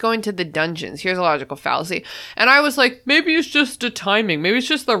not just go into the dungeons? Here's a logical fallacy. And I was like, maybe it's just a timing. Maybe it's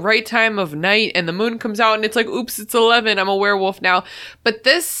just the right time of night and the moon comes out and it's like, oops, it's 11. I'm a werewolf now. But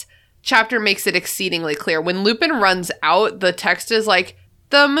this chapter makes it exceedingly clear. When Lupin runs out, the text is like,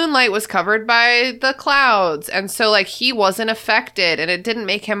 the moonlight was covered by the clouds. And so, like, he wasn't affected and it didn't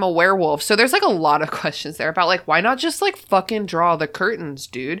make him a werewolf. So there's, like, a lot of questions there about, like, why not just, like, fucking draw the curtains,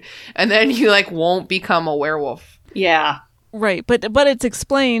 dude? And then you, like, won't become a werewolf. Yeah. Right. But it's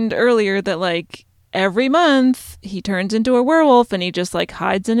explained earlier that, like, every month he turns into a werewolf and he just, like,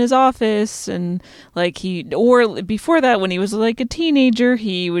 hides in his office and, like, or before that when he was, like, a teenager,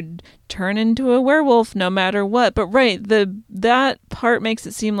 he would turn into a werewolf no matter what. But right, that part makes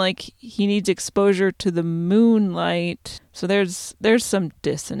it seem like he needs exposure to the moonlight. So there's some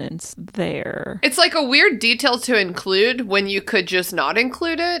dissonance there. It's like a weird detail to include when you could just not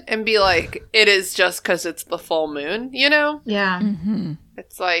include it and be like, it is just because it's the full moon, you know? Yeah. Mm-hmm.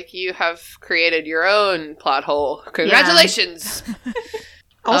 It's like you have created your own plot hole. Congratulations. Yeah.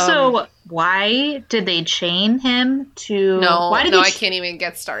 Also, why did they chain him to... I can't even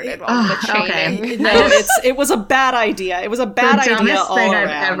get started on the chaining. Okay. No, it was a bad idea. It was a bad idea all thing around.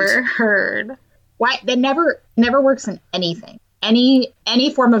 I've ever heard. Why? That never works in anything. any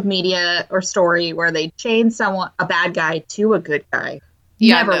form of media or story where they chain a bad guy to a good guy.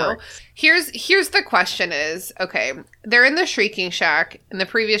 Never works. Here's the question is, okay, they're in the Shrieking Shack in the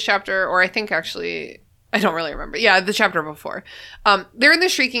previous chapter, or I think actually, I don't really remember. Yeah, the chapter before. They're in the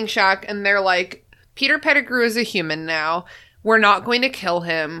Shrieking Shack and they're like, Peter Pettigrew is a human now. We're not going to kill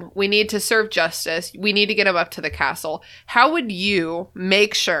him. We need to serve justice. We need to get him up to the castle. How would you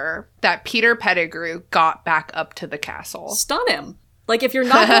make sure that Peter Pettigrew got back up to the castle? Stun him. Like, if you're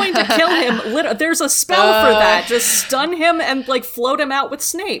not going to kill him, there's a spell for that. Just stun him and, like, float him out with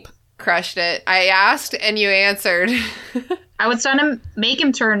Snape. Crushed it. I asked and you answered. I would stun him, make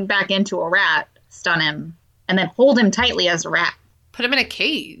him turn back into a rat, stun him, and then hold him tightly as a rat. Put him in a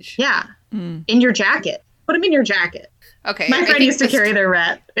cage. Yeah. In your jacket. Put him in your jacket. Okay. My friend used to carry their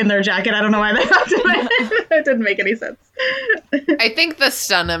rat in their jacket. I don't know why they thought it. It didn't make any sense. I think the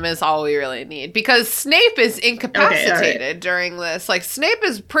stun him is all we really need because Snape is incapacitated during this. Like, Snape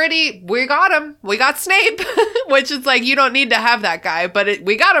is we got him. We got Snape, which is like, you don't need to have that guy, but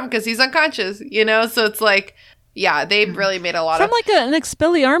we got him because he's unconscious, you know? So it's like, yeah, they really made a lot from like an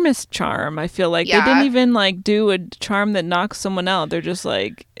Expelliarmus charm. I feel like they didn't even like do a charm that knocks someone out. They're just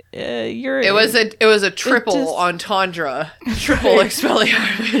like, It was a triple entendre, triple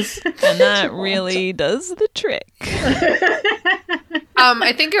Expelliarmus, and that really does the trick.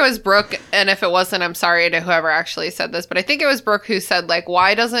 I think it was Brooke, and if it wasn't, I'm sorry to whoever actually said this, but I think it was Brooke who said like,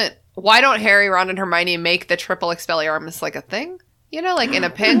 why don't Harry, Ron, and Hermione make the triple Expelliarmus like a thing? You know, like in a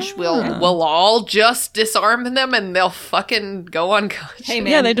pinch, we'll all just disarm them and they'll fucking go unconscious. Hey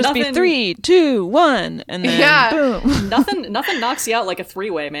man, yeah, they just be 3, 2, 1, and then boom. Nothing knocks you out like a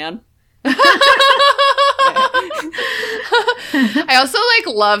 3-way, man. I also like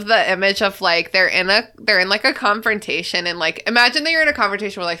love the image of like they're in like a confrontation and like imagine that you're in a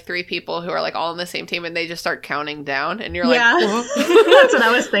confrontation with like 3 people who are like all on the same team and they just start counting down and you're like, that's what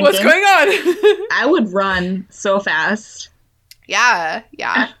I was thinking. What's going on? I would run so fast. Yeah,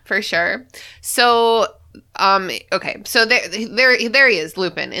 for sure. So, okay, so there he is,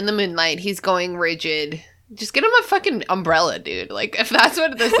 Lupin, in the moonlight. He's going rigid. Just get him a fucking umbrella, dude. Like, if that's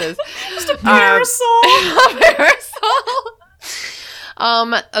what this is. Just a parasol. A parasol.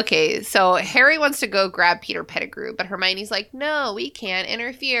 Okay, so Harry wants to go grab Peter Pettigrew, but Hermione's like, no, we can't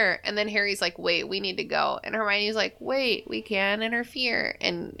interfere. And then Harry's like, wait, we need to go. And Hermione's like, wait, we can't interfere.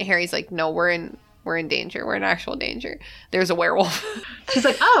 And Harry's like, no, we're in danger. We're in actual danger. There's a werewolf. She's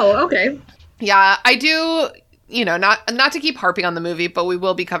like, oh, okay. Yeah, I do, you know, not to keep harping on the movie, but we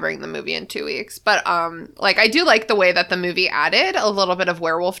will be covering the movie in 2 weeks. But, like, I do like the way that the movie added a little bit of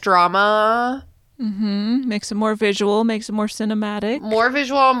werewolf drama. Mm-hmm. Makes it more visual, makes it more cinematic. More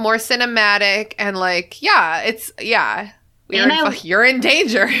visual, more cinematic, and, like, you're in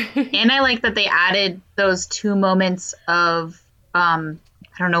danger. And I like that they added those 2 moments of, I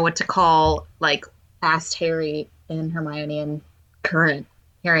don't know what to call, like, past Harry and Hermione and current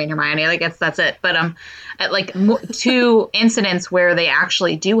Harry and Hermione. I guess that's it. But, like, 2 incidents where they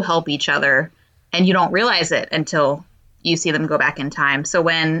actually do help each other, and you don't realize it until you see them go back in time. So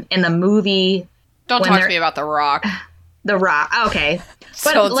when, in the movie... Don't talk to me about The Rock. The Rock. Okay.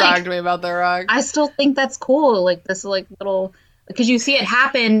 Don't talk to me about The Rock. I still think that's cool. Like, this, like, little... Because you see it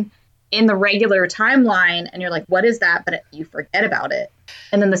happen in the regular timeline, and you're like, what is that? But you forget about it.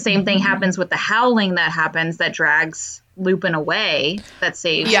 And then the same thing happens with the howling that happens that drags Lupin away, that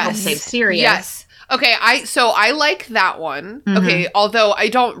helps save Sirius. Yes. Okay, I like that one. Mm-hmm. Okay, although I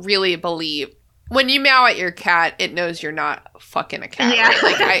don't really believe when you meow at your cat, it knows you're not fucking a cat. Yeah,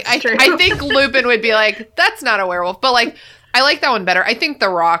 right? Like I think Lupin would be like, that's not a werewolf. But like, I like that one better. I think The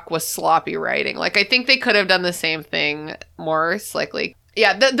Rock was sloppy writing. Like, I think they could have done the same thing more slickly.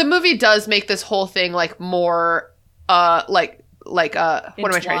 Yeah, the movie does make this whole thing like more what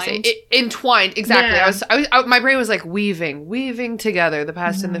am I trying to say? Entwined, exactly. Yeah. I my brain was like weaving together the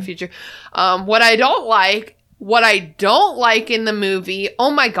past and the future. What I don't like in the movie,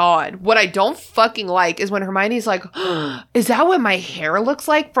 oh my god, what I don't fucking like is when Hermione's like, is that what my hair looks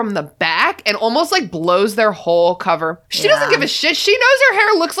like from the back? And almost like blows their whole cover. She doesn't give a shit. She knows her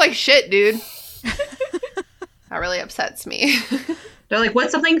hair looks like shit, dude. That really upsets me. They're like,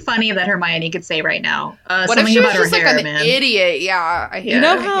 what's something funny that Hermione could say right now? What if she was just like an idiot? Yeah, I hate You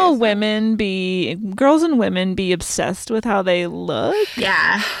know how girls and women be obsessed with how they look?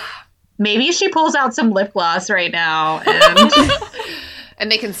 Yeah. Maybe she pulls out some lip gloss right now. And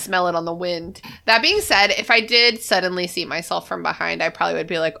they can smell it on the wind. That being said, if I did suddenly see myself from behind, I probably would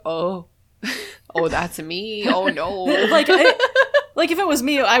be like, oh, that's me. Oh, no. Like if it was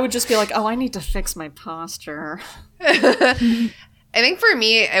me, I would just be like, oh, I need to fix my posture. I think for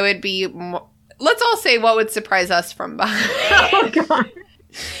me, it would be let's all say what would surprise us from behind. Oh god.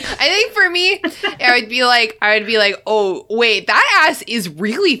 I think for me, I would be like, oh, wait, that ass is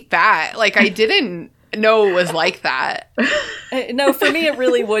really fat. Like, I didn't know it was like that. No, for me, it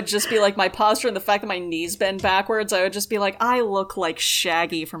really would just be like my posture and the fact that my knees bend backwards. I would just be like, I look like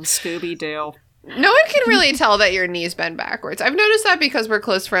Shaggy from Scooby-Doo. No one can really tell that your knees bend backwards. I've noticed that because we're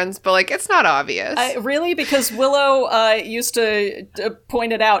close friends, but, like, it's not obvious. Really? Because Willow used to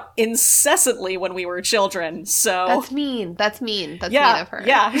point it out incessantly when we were children, so... That's mean. That's mean of her.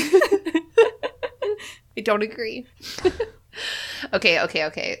 Yeah. I don't agree.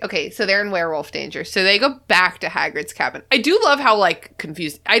 Okay, so they're in werewolf danger. So they go back to Hagrid's cabin. I do love how, like,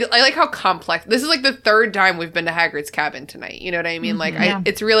 confused... I like how complex... This is, like, the third time we've been to Hagrid's cabin tonight. You know what I mean? Like,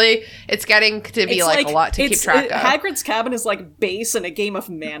 it's getting to be, like, a lot to keep track of. Hagrid's cabin is, like, base in a game of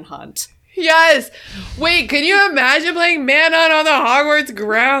Manhunt. Yes! Wait, can you imagine playing Manhunt on the Hogwarts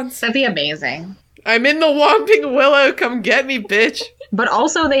grounds? That'd be amazing. I'm in the Whomping Willow. Come get me, bitch. But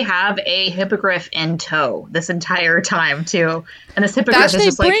also they have a hippogriff in tow this entire time, too. And this hippogriff is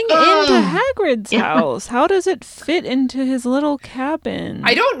just like... They bring into Hagrid's house. How does it fit into his little cabin?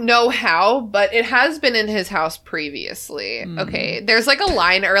 I don't know how, but it has been in his house previously. Okay, there's like a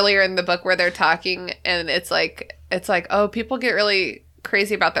line earlier in the book where they're talking, and it's like, oh, people get really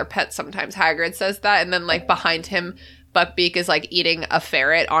crazy about their pets sometimes. Hagrid says that, and then like behind him, Buckbeak is like eating a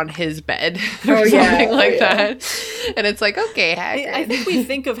ferret on his bed or something like that. And it's like, okay, Hagrid. I think we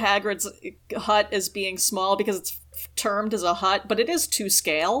think of Hagrid's hut as being small because it's termed as a hut, but it is to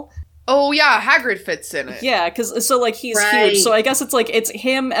scale. Oh yeah, Hagrid fits in it. Yeah, because so like he's huge, so I guess it's like it's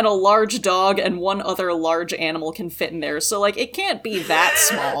him and a large dog and one other large animal can fit in there. So like it can't be that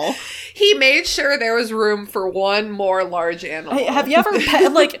small. He made sure there was room for one more large animal. Have you ever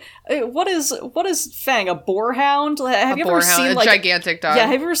like what is Fang, a boarhound? Have you ever seen like a gigantic dog? Yeah,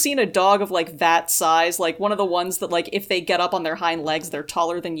 have you ever seen a dog of like that size? Like one of the ones that like if they get up on their hind legs, they're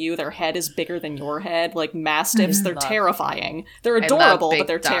taller than you. Their head is bigger than your head. Like mastiffs, they're terrifying. They're adorable, but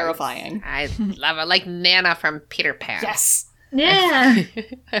they're terrifying. I love it, like Nana from Peter Pan. Yes. Yeah.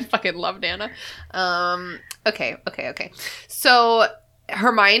 I fucking love Nana. Okay. So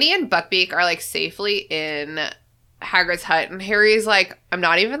Hermione and Buckbeak are like safely in Hagrid's hut, and Harry's like, I'm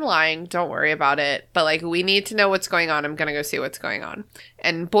not even lying, don't worry about it, but like we need to know what's going on. I'm gonna go see what's going on.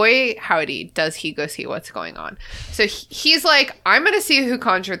 And boy howdy does he go see what's going on. So he's like, I'm gonna see who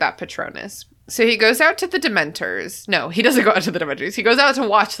conjured that Patronus. So he goes out to the Dementors. No, he doesn't go out to the Dementors. He goes out to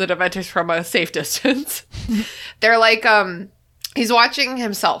watch the Dementors from a safe distance. They're like, he's watching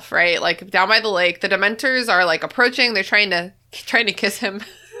himself, right? Like down by the lake. The Dementors are like approaching. They're trying to kiss him.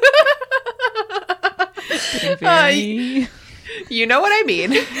 You know what I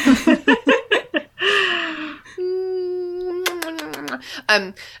mean.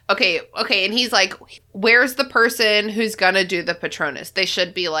 Okay, and he's like, where's the person who's gonna do the Patronus? They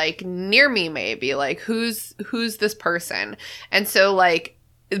should be like near me, maybe. Like who's this person? And so like,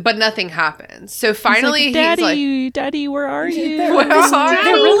 but nothing happens. So finally he's like, Daddy, where are you? There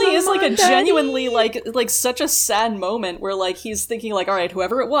really is like a genuinely like such a sad moment where like he's thinking like, all right,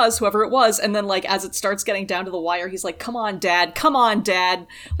 whoever it was, and then like as it starts getting down to the wire, he's like, come on, Dad.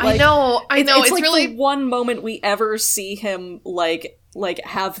 Like, I know. It's like really the one moment we ever see him like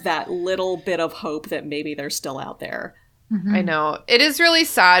have that little bit of hope that maybe they're still out there. Mm-hmm. I know. It is really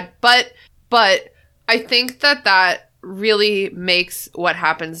sad, but I think that really makes what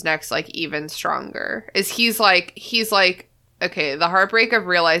happens next like even stronger. Is he's like, okay, the heartbreak of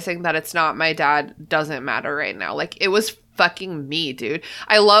realizing that it's not my dad doesn't matter right now. Like it was fucking me, dude.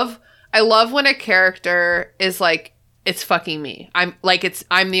 I love when a character is like, it's fucking me. I'm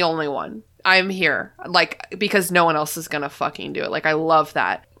the only one. I'm here, like, because no one else is gonna fucking do it. Like, I love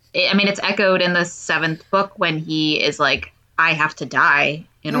that. I mean, it's echoed in the 7th book when he is like, I have to die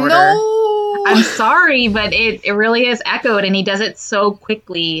in order. No! I'm sorry, but it really is echoed, and he does it so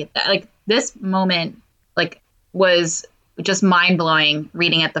quickly. Like, this moment, like, was just mind-blowing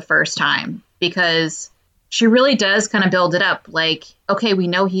reading it the first time, because she really does kind of build it up. Like, okay, we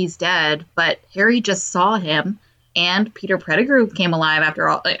know he's dead, but Harry just saw him, and Peter Pettigrew came alive after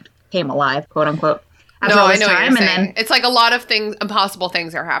all. Came alive, quote unquote. After all this time, and then it's like a lot of things, impossible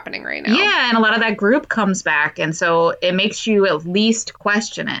things are happening right now. Yeah, and a lot of that group comes back, and so it makes you at least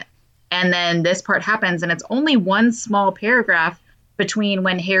question it. And then this part happens, and it's only one small paragraph between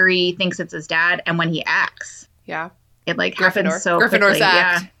when Harry thinks it's his dad and when he acts. Yeah, it like happens so Gryffindor's quickly.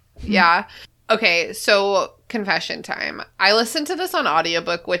 act. Yeah. Okay, so confession time. I listened to this on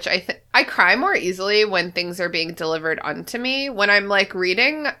audiobook, which I cry more easily when things are being delivered unto me. When I'm like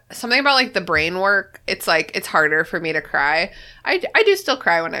reading something about like the brain work, it's like it's harder for me to cry. I do still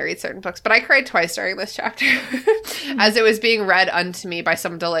cry when I read certain books, but I cried twice during this chapter as it was being read unto me by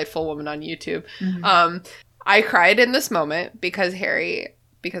some delightful woman on YouTube. I cried in this moment because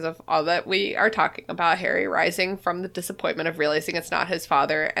of all that we are talking about, Harry rising from the disappointment of realizing it's not his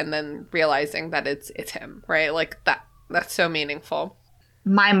father and then realizing that it's him, right? Like that's so meaningful.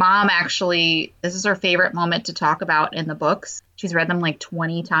 My mom actually, this is her favorite moment to talk about in the books. She's read them like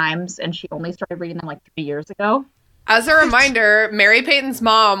 20 times and she only started reading them like 3 years ago. As a reminder, Mary Peyton's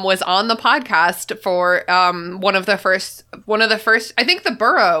mom was on the podcast for one of the first, I think the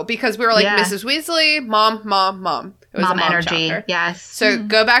Burrow, because we were like, Mrs. Weasley, mom. It was mom a mom energy, chapter. yes. So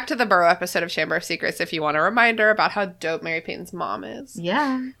go back to the Burrow episode of Chamber of Secrets if you want a reminder about how dope Mary Peyton's mom is.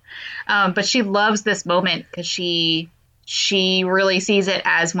 Yeah. But she loves this moment because she really sees it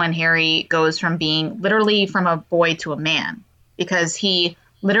as when Harry goes from being literally from a boy to a man, because he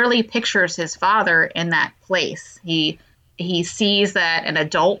literally pictures his father in that place. He sees that an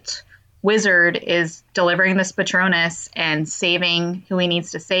adult wizard is delivering this Patronus and saving who he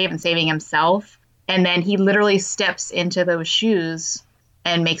needs to save and saving himself. And then he literally steps into those shoes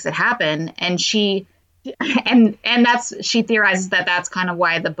and makes it happen. And she theorizes that that's kind of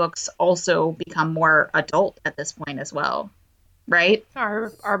why the books also become more adult at this point as well. Right?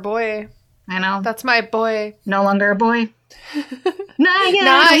 Our boy. I know. That's my boy. No longer a boy. Not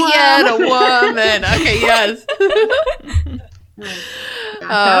yet a woman. Okay, yes.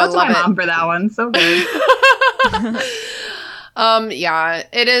 Shout out to my mom for that one. So good. Yeah,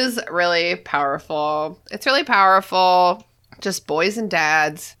 it is really powerful. It's really powerful. Just boys and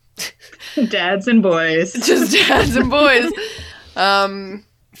dads. Dads and boys. Just dads and boys.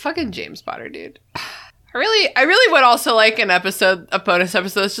 Fucking James Potter, dude. I really would also like a bonus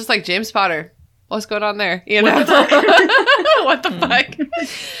episode. It's just like James Potter. What's going on there? You know? What the fuck?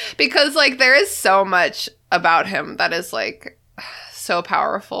 Because like there is so much about him that is like so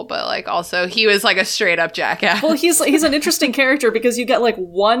powerful, but like also he was like a straight up jackass. Well, he's an interesting character because you get like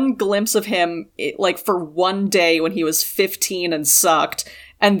one glimpse of him like for one day when he was 15 and sucked.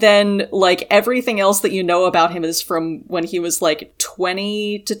 And then, like, everything else that you know about him is from when he was, like,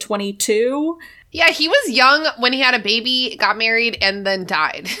 20 to 22. Yeah, he was young when he had a baby, got married, and then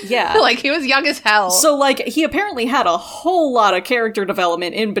died. Yeah. Like, he was young as hell. So, like, he apparently had a whole lot of character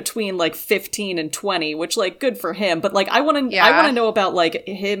development in between, like, 15 and 20, which, like, good for him. But, like, I want to know about, like,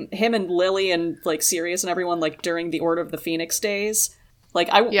 him and Lily and, like, Sirius and everyone, like, during the Order of the Phoenix days. Like,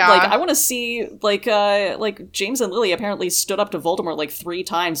 I want to see, like, James and Lily apparently stood up to Voldemort, like, 3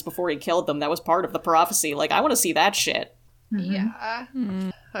 times before he killed them. That was part of the prophecy. Like, I want to see that shit. Yeah.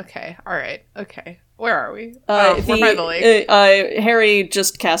 Okay. All right. Okay. Where are we? We're by the lake. Harry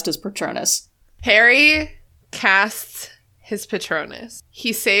just cast his Patronus. Harry casts his Patronus.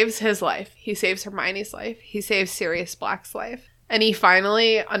 He saves his life. He saves Hermione's life. He saves Sirius Black's life. And he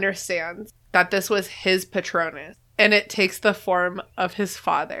finally understands that this was his Patronus. And it takes the form of his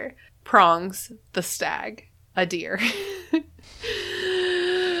father, Prongs the stag, a deer.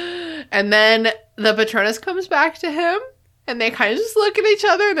 And then the Patronus comes back to him, and they kind of just look at each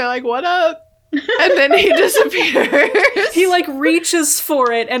other, and they're like, what up? And then he disappears. He, like, reaches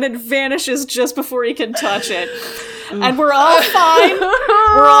for it, and it vanishes just before he can touch it. And we're all fine.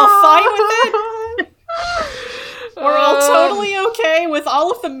 We're all fine with it. We're all totally okay with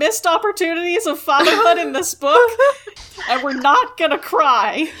all of the missed opportunities of fatherhood in this book, and we're not gonna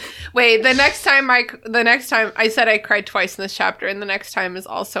cry. Wait, the next time I said I cried twice in this chapter, and the next time is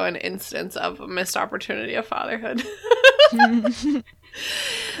also an instance of a missed opportunity of fatherhood.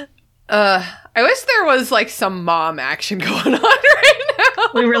 I wish there was like some mom action going on right now.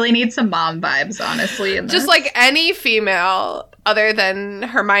 We really need some mom vibes, honestly. Just like any female other than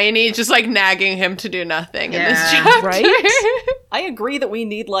Hermione just like nagging him to do nothing in this chapter. Right? I agree that we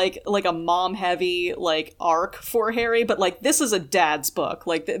need like a mom heavy like arc for Harry, but like this is a dad's book.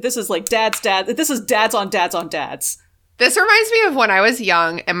 Like this is like this is dads on dads on dads. This reminds me of when I was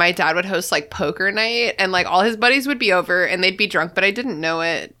young and my dad would host like poker night and like all his buddies would be over and they'd be drunk, but I didn't know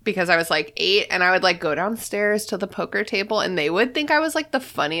it because I was like 8 and I would like go downstairs to the poker table and they would think I was like the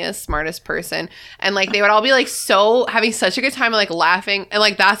funniest, smartest person. And like they would all be like so having such a good time and like laughing. And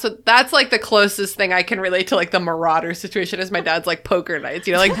like that's like the closest thing I can relate to like the Marauder situation is my dad's like poker nights,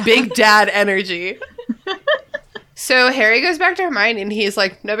 you know, like big dad energy. So Harry goes back to Hermione and he's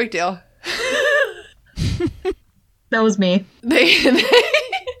like, no big deal. That was me.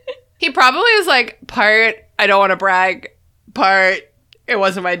 He probably is like, part, I don't want to brag, part, It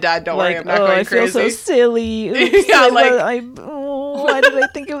wasn't my dad. Don't worry, Like, I'm not going I feel crazy. so silly. Oops, Yeah, why did I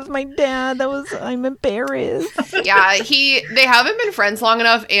think it was my dad? I'm embarrassed. Yeah, they haven't been friends long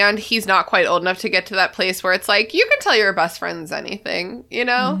enough, and he's not quite old enough to get to that place where it's like, you can tell your best friends anything, you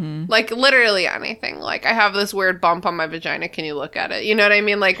know? Mm-hmm. Like, literally anything. Like, I have this weird bump on my vagina, can you look at it? You know what I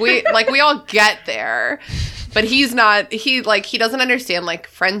mean? Like, we all get there. But he's not, he doesn't understand, like,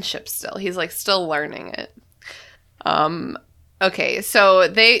 friendship still. He's, like, still learning it. Okay, so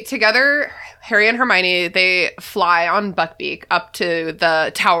they, together, Harry and Hermione, they fly on Buckbeak up to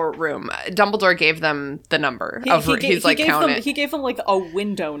the tower room. Dumbledore gave them the number. He gave them, like, a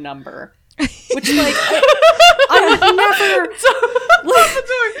window number. Which, like, I would never...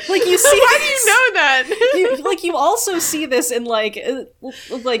 like, you see... Why do you know that? you also see this in, like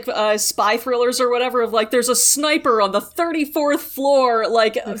spy thrillers or whatever, of, like, there's a sniper on the 34th floor,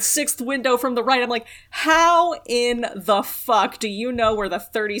 like, 6th window from the right. I'm like, how in the fuck do you know where the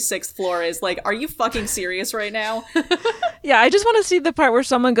 36th floor is? Like, are you fucking serious right now? Yeah, I just want to see the part where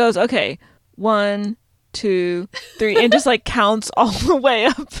someone goes, okay, 1, 2, 3, and just like counts all the way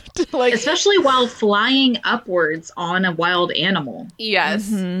up to like. Especially while flying upwards on a wild animal. Yes.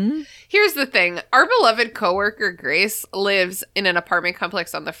 Mm-hmm. Here's the thing: our beloved coworker Grace lives in an apartment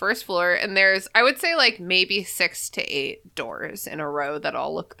complex on the first floor, and there's, I would say, like maybe 6 to 8 doors in a row that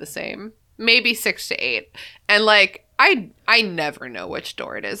all look the same. Maybe 6 to 8, and like. I never know which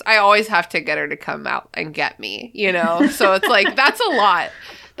door it is. I always have to get her to come out and get me, you know? So it's like, that's a lot.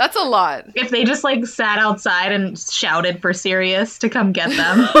 That's a lot. If they just like sat outside and shouted for Sirius to come get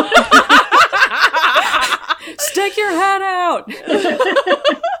them. Stick your head out.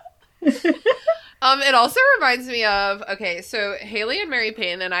 It also reminds me of, okay, so Haley and Mary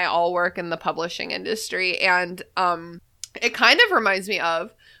Payne and I all work in the publishing industry, and it kind of reminds me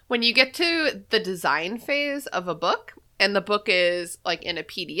of when you get to the design phase of a book, and the book is like in a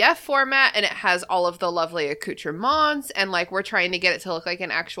PDF format, and it has all of the lovely accoutrements, and like we're trying to get it to look like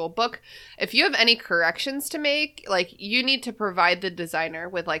an actual book. If you have any corrections to make, like you need to provide the designer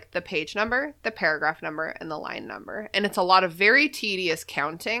with like the page number, the paragraph number, and the line number. And it's a lot of very tedious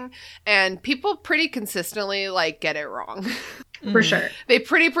counting, and people pretty consistently like get it wrong. For sure. They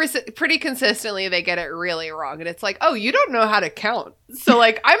pretty consistently they get it really wrong, and it's like, oh, you don't know how to count. So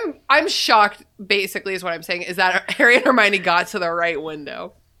like I'm shocked, basically, is what I'm saying, is that Harry and Hermione got to the right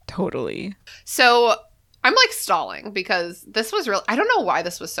window. Totally. So I'm like stalling because this was real. I don't know why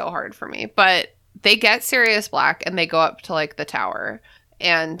this was so hard for me, but they get Sirius Black and they go up to like the tower,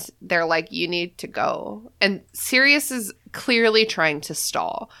 and they're like, you need to go. And Sirius is clearly trying to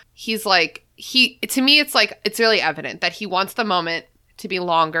stall. He's like, to me, it's like, it's really evident that he wants the moment to be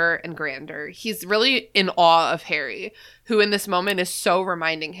longer and grander. He's really in awe of Harry, who in this moment is so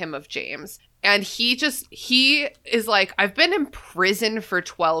reminding him of James. And he is like, I've been in prison for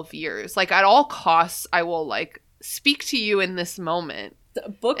 12 years. Like, at all costs, I will like speak to you in this moment.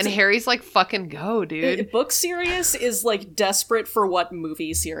 And Harry's like, fucking go, dude. Book Sirius is like desperate for what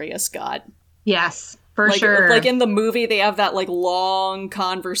movie Sirius got. Yes. For like, sure. Like in the movie, they have that like long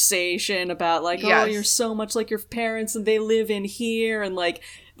conversation about like, oh, you're so much like your parents and they live in here. And like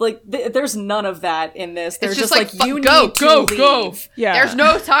there's none of that in this. They're just like, you need to leave. Yeah. There's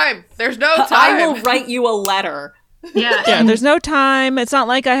no time. I will write you a letter. Yeah. Yeah, there's no time. It's not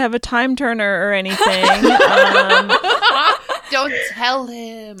like I have a time turner or anything. Don't tell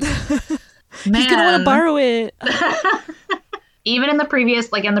him. He's gonna want to borrow it. Even in the previous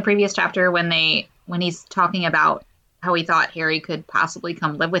chapter when he's talking about how he thought Harry could possibly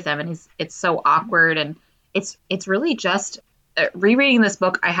come live with him, and it's so awkward, and it's really just rereading this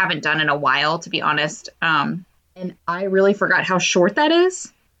book I haven't done in a while, to be honest, and I really forgot how short that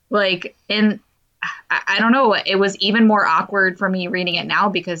is. Like, I don't know, it was even more awkward for me reading it now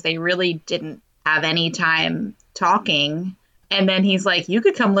because they really didn't have any time talking, and then he's like, you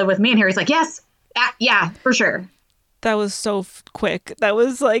could come live with me, and Harry's like, yes, yeah, for sure. That was so quick. That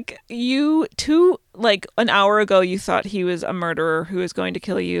was like, like an hour ago, you thought he was a murderer who was going to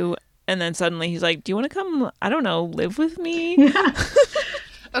kill you. And then suddenly he's like, do you want to come, I don't know, live with me?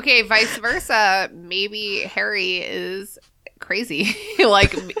 Okay, vice versa. Maybe Harry is crazy.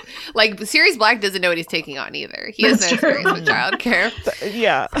 like Sirius Black doesn't know what he's taking on either. He has no experience with childcare.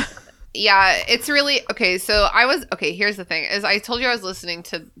 Yeah. Yeah, it's really okay. So here's the thing: is I told you I was listening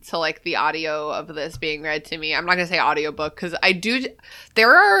to like the audio of this being read to me. I'm not gonna say audiobook because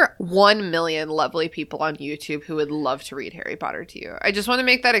there are 1 million lovely people on YouTube who would love to read Harry Potter to you. I just want to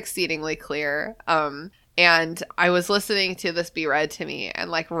make that exceedingly clear. And And I was listening to this be read to me,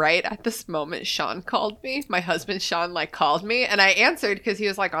 and like right at this moment, Sean called me. My husband, Sean, like called me, and I answered because he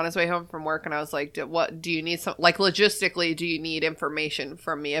was like on his way home from work, and I was like, "What do you need? Some like logistically, do you need information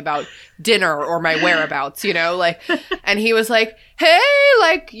from me about dinner or my whereabouts? You know, like?" And he was like, "Hey,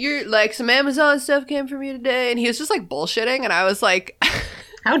 like you're like some Amazon stuff came from you today," and he was just like bullshitting, and I was like.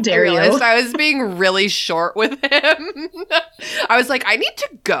 How dare you? I was being really short with him. I was like, I need to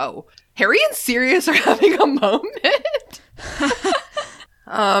go. Harry and Sirius are having a moment.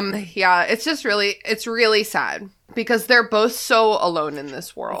 Yeah, it's really sad because they're both so alone in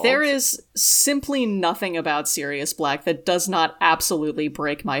this world. There is simply nothing about Sirius Black that does not absolutely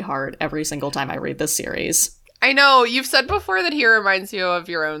break my heart every single time I read this series. I know, you've said before that he reminds you of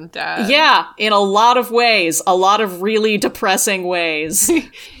your own dad. Yeah, in a lot of ways. A lot of really depressing ways.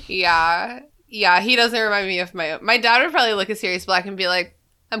 Yeah, he doesn't remind me of my dad would probably look at Sirius Black and be like,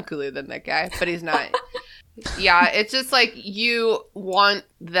 I'm cooler than that guy, but he's not. Yeah, it's just like you want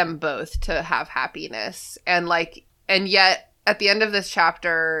them both to have happiness. And yet at the end of this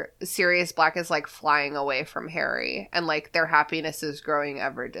chapter, Sirius Black is like flying away from Harry and like their happiness is growing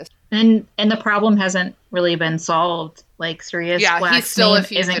ever distant. And the problem hasn't really been solved. Like Sirius Black's name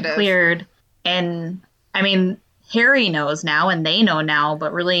isn't cleared. And I mean, Harry knows now and they know now,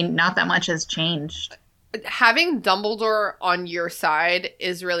 but really not that much has changed. Having Dumbledore on your side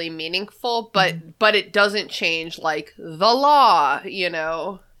is really meaningful, but it doesn't change like the law, you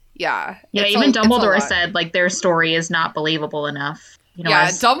know? Yeah. Yeah, even Dumbledore said like their story is not believable enough. You know,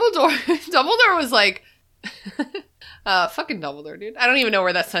 Dumbledore was like fucking Dumbledore, dude. I don't even know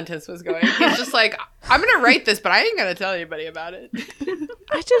where that sentence was going. He's just like, I'm gonna write this, but I ain't gonna tell anybody about it.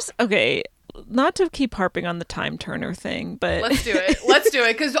 Okay, not to keep harping on the time turner thing, but let's do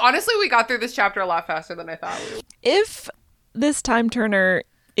it because honestly we got through this chapter a lot faster than I thought we would. If this time turner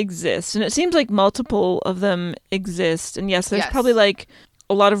exists, and it seems like multiple of them exist, and yes, there's probably like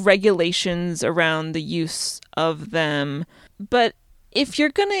a lot of regulations around the use of them, but if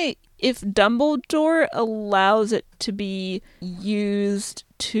Dumbledore allows it to be used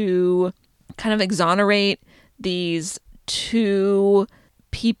to kind of exonerate these two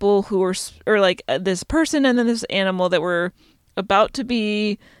people who were, or like this person and then this animal that were about to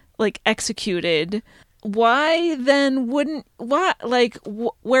be like executed, why then wouldn't,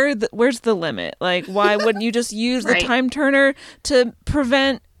 where's the limit? Like, why wouldn't you just use the time turner to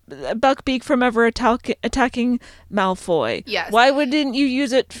prevent Buckbeak from ever attacking Malfoy? Yes. Why wouldn't you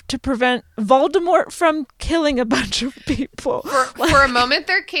use it to prevent Voldemort from killing a bunch of people? For a moment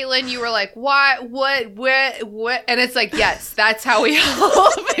there, Caitlin, you were like, why, what? And it's like, yes, that's how we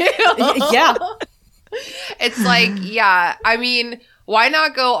all feel. Yeah. It's like, yeah, I mean, why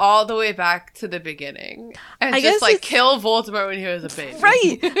not go all the way back to the beginning and just like kill Voldemort when he was a baby?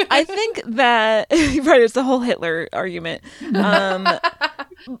 Right. I think that it's the whole Hitler argument.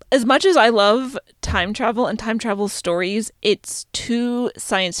 As much as I love time travel and time travel stories, it's too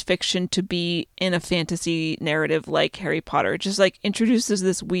science fiction to be in a fantasy narrative like Harry Potter. It just like introduces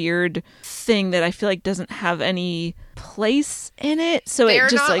this weird thing that I feel like doesn't have any place in it. So they're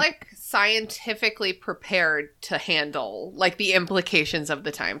it just not like scientifically prepared to handle like the implications of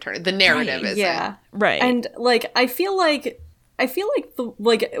the time turn. The narrative is right. And like I feel like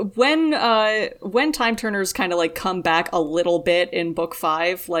when time turners kind of like come back a little bit in book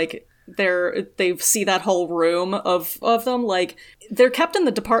 5, like they see that whole room of them, like they're kept in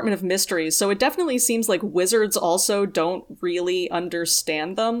the Department of Mysteries, so it definitely seems like wizards also don't really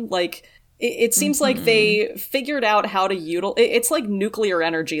understand them. Like it seems like they figured out how to it's like nuclear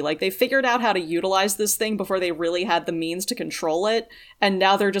energy. Like they figured out how to utilize this thing before they really had the means to control it. And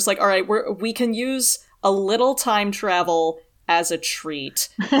now they're just like, all right, we can use a little time travel as a treat,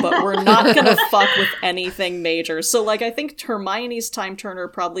 but we're not gonna fuck with anything major. So like, I think Hermione's time turner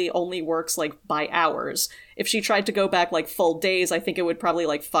probably only works like by hours. If she tried to go back like full days, I think it would probably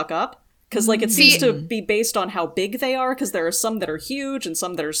like fuck up. Because, like, it seems to be based on how big they are, because there are some that are huge and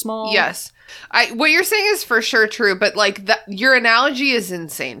some that are small. Yes. What you're saying is for sure true, but, like, your analogy is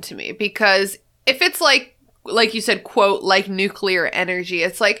insane to me. Because if it's, like you said, quote, like nuclear energy,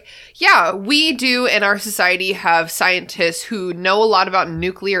 it's like, yeah, we do in our society have scientists who know a lot about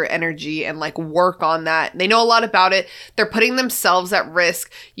nuclear energy and, like, work on that. They know a lot about it. They're putting themselves at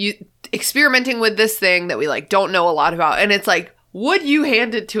risk, experimenting with this thing that we, like, don't know a lot about. And it's like, would you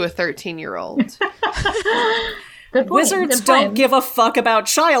hand it to a 13-year-old? Wizards don't give a fuck about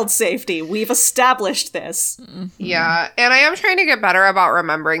child safety. We've established this. Yeah, and I am trying to get better about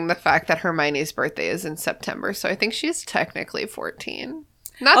remembering the fact that Hermione's birthday is in September, so I think she's technically 14.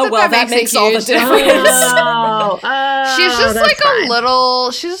 Not Oh, that well, that makes all the huge difference. She's just that's like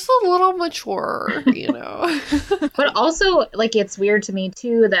fine. she's just a little mature, you know. But also, like, it's weird to me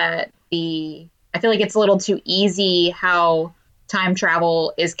too that I feel like it's a little too easy how time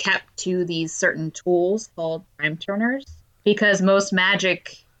travel is kept to these certain tools called time turners, because most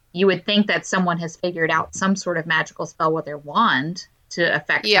magic, you would think that someone has figured out some sort of magical spell with their wand to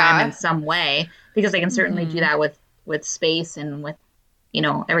affect time in some way, because they can certainly do that with space and with, you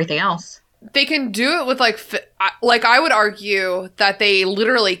know, everything else. They can do it with like I would argue that they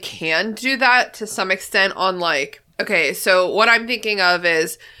literally can do that to some extent on like, okay, so what I'm thinking of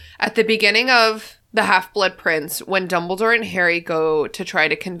is at the beginning of The Half-Blood Prince, when Dumbledore and Harry go to try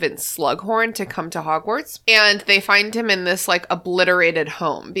to convince Slughorn to come to Hogwarts, and they find him in this like obliterated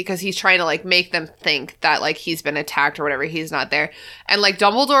home because he's trying to like make them think that like he's been attacked or whatever, he's not there. And like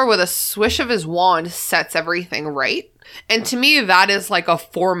Dumbledore with a swish of his wand sets everything right. And to me, that is like a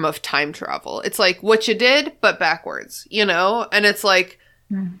form of time travel. It's like what you did, but backwards, you know? And it's like,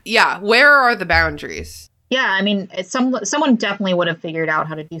 yeah, where are the boundaries? Yeah, I mean, someone definitely would have figured out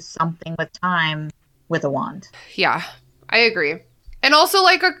how to do something with time with a wand. Yeah, I agree. And also,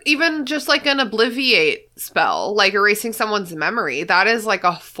 like, even just like an obliviate spell, like erasing someone's memory, that is like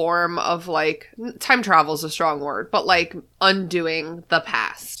a form of like, time travel is a strong word, but like undoing the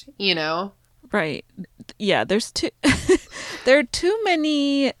past, you know? Right. Yeah, there are too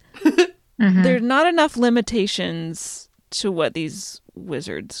many, there are not enough limitations to what these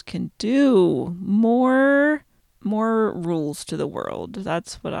wizards can do. More rules to the world.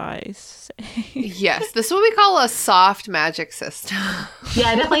 That's what I say. Yes, this is what we call a soft magic system. Yeah,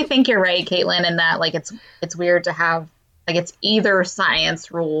 I definitely think you're right, Caitlin, in that like it's weird to have like it's either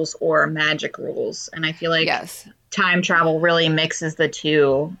science rules or magic rules, and I feel like time travel really mixes the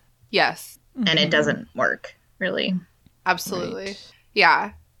two. Yes, and it doesn't work really. Absolutely, right.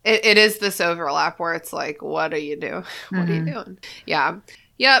 Yeah. It is this overlap where it's like, what are you doing? What are you doing? Yeah.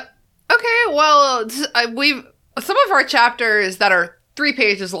 Yep. Okay. Well, some of our chapters that are 3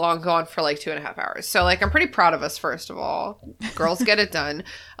 pages long go on for like 2.5 hours. So like, I'm pretty proud of us. First of all, girls get it done.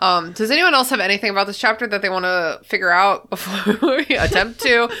 Does anyone else have anything about this chapter that they want to figure out before we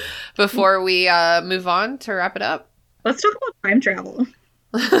before we move on to wrap it up? Let's talk about time travel.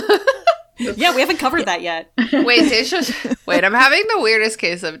 Yeah, we haven't covered that yet. Wait, I'm having the weirdest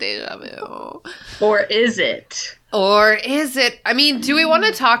case of deja vu. Or is it? I mean, do we want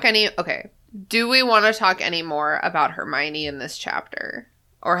to talk any more about Hermione in this chapter?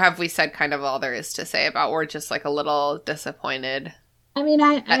 Or have we said kind of all there is to say about we're just like a little disappointed? I mean,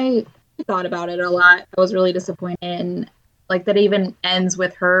 I thought about it a lot. I was really disappointed in like that even ends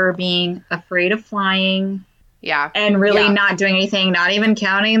with her being afraid of flying. Yeah. And really not doing anything, not even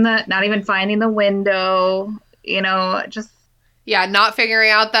finding the window, you know, just. Yeah, not figuring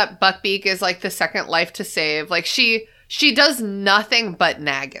out that Buckbeak is like the second life to save. Like she does nothing but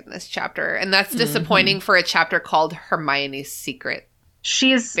nag in this chapter. And that's disappointing for a chapter called Hermione's Secret.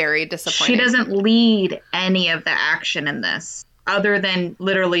 She's very disappointing. She doesn't lead any of the action in this other than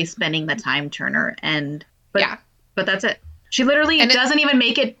literally spinning the time turner. But that's it. She literally doesn't even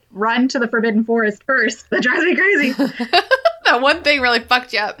make it run to the Forbidden Forest first. That drives me crazy. That one thing really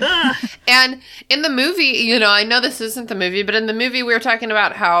fucked you up. And in the movie, you know, I know this isn't the movie, but in the movie we were talking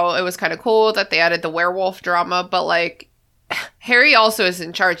about how it was kind of cool that they added the werewolf drama, but like Harry also is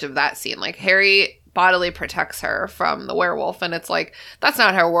in charge of that scene. Like Harry bodily protects her from the werewolf, and it's like, that's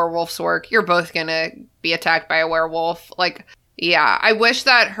not how werewolves work. You're both gonna be attacked by a werewolf. Like, yeah, I wish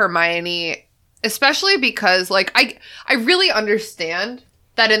that Hermione... Especially because, like, I really understand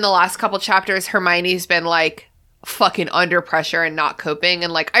that in the last couple chapters, Hermione's been, like, fucking under pressure and not coping.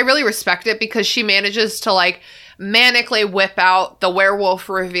 And, like, I really respect it because she manages to, like, manically whip out the werewolf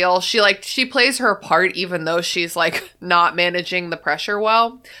reveal. She plays her part even though she's, like, not managing the pressure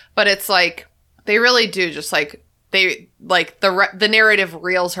well. But it's, like, they really do just, like, the narrative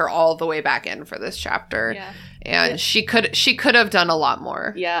reels her all the way back in for this chapter. Yeah. And she could have done a lot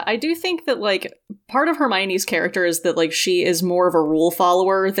more. Yeah, I do think that, like, part of Hermione's character is that, like, she is more of a rule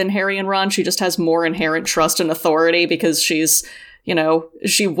follower than Harry and Ron. She just has more inherent trust and authority because she's, you know,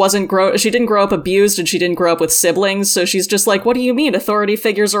 she didn't grow up abused and she didn't grow up with siblings, so she's just like, what do you mean? Authority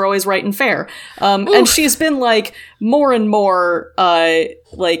figures are always right and fair. And she's been, like, more and more,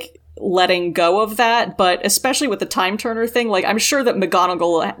 like, letting go of that, but especially with the time turner thing, like, I'm sure that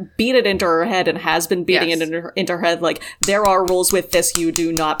McGonagall beat it into her head and has been beating it into her head, like, there are rules with this, you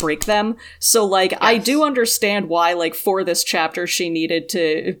do not break them. So, like, I do understand why, like, for this chapter, she needed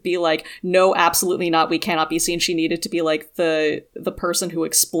to be like, no, absolutely not, we cannot be seen. She needed to be, like, the person who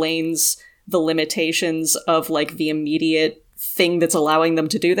explains the limitations of, like, the immediate thing that's allowing them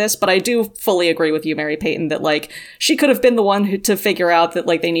to do this. But I do fully agree with you, Mary Peyton, that, like, she could have been the one to figure out that,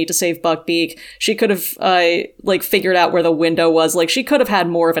 like, they need to save Buckbeak. She could have, like, figured out where the window was. Like, she could have had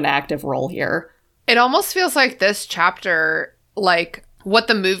more of an active role here. It almost feels like this chapter, like, what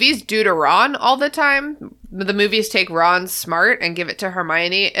the movies do to Ron all the time. The movies take Ron's smart and give it to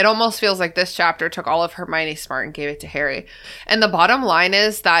Hermione. It almost feels like this chapter took all of Hermione's smart and gave it to Harry. And the bottom line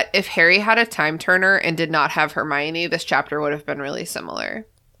is that if Harry had a time turner and did not have Hermione, this chapter would have been really similar.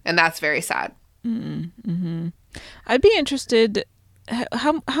 And that's very sad. Mm-hmm. I'd be interested,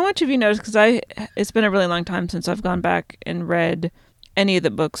 how much have you noticed, because it's been a really long time since I've gone back and read any of the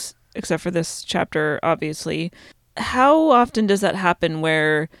books, except for this chapter, obviously. How often does that happen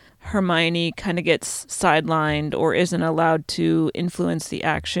where Hermione kind of gets sidelined or isn't allowed to influence the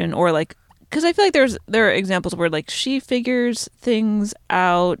action? Or, like, because I feel like there are examples where, like, she figures things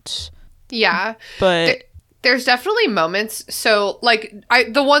out. Yeah. But there's definitely moments. So, like,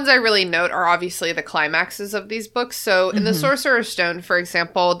 the ones I really note are obviously the climaxes of these books. So in the Sorcerer's Stone, for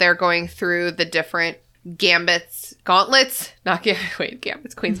example, they're going through the different gauntlets, Queen's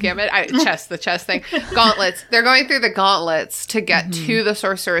Gambit, the chess thing, gauntlets. They're going through the gauntlets to get to the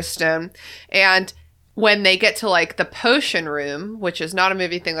Sorcerer's Stone, and when they get to, like, the potion room, which is not a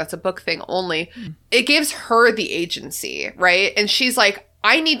movie thing, that's a book thing only, it gives her the agency, right? And she's like,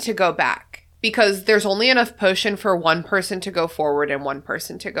 I need to go back, because there's only enough potion for one person to go forward and one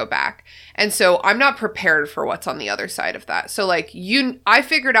person to go back. And so I'm not prepared for what's on the other side of that. So, like, I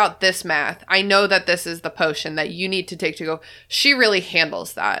figured out this math. I know that this is the potion that you need to take to go. She really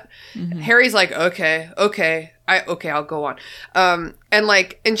handles that. Harry's like, okay, I'll go on. And,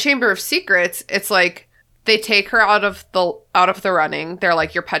 like, in Chamber of Secrets, it's like, they take her out of the running. They're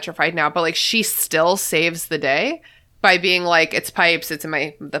like, you're petrified now. But, like, she still saves the day by being like, it's Pipes, it's in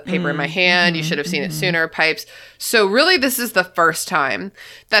the paper in my hand, you should have seen it sooner, Pipes. So really, this is the first time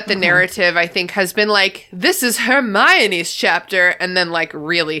that the narrative, I think, has been like, this is Hermione's chapter, and then, like,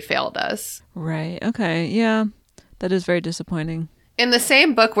 really failed us. Right, okay, yeah. That is very disappointing. In the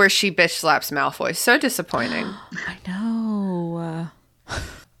same book where she bitch slaps Malfoy. So disappointing. I know.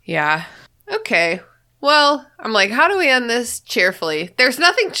 Yeah. Okay. Well, I'm like, how do we end this cheerfully? There's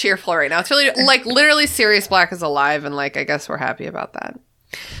nothing cheerful right now. It's really, like, literally Sirius Black is alive, and, like, I guess we're happy about that.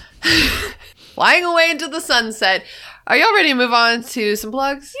 Flying away into the sunset. Are y'all ready to move on to some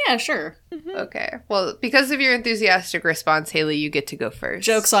plugs? Yeah, sure. Okay. Well, because of your enthusiastic response, Haley, you get to go first.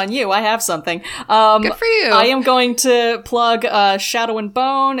 Joke's on you. I have something. Good for you. I am going to plug Shadow and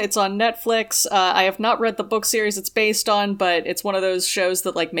Bone. It's on Netflix. I have not read the book series it's based on, but it's one of those shows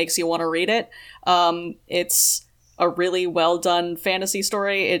that, like, makes you want to read it. It's a really well done fantasy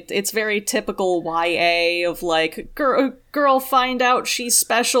story. It's very typical YA of, like, girl find out she's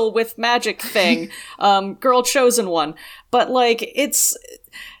special with magic thing. Girl chosen one. But, like,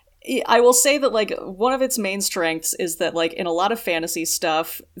 I will say that, like, one of its main strengths is that, like, in a lot of fantasy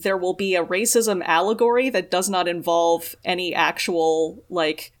stuff, there will be a racism allegory that does not involve any actual,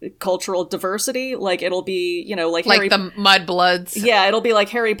 like, cultural diversity. Like, it'll be, you know, like the Mudbloods. Yeah, it'll be like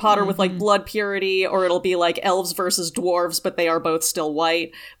Harry Potter with, like, blood purity, or it'll be like elves versus dwarves, but they are both still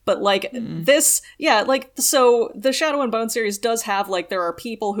white. But, like, this, yeah, like, so the Shadow and Bone series does have, like, there are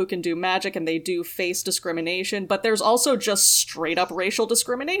people who can do magic and they do face discrimination, but there's also just straight up racial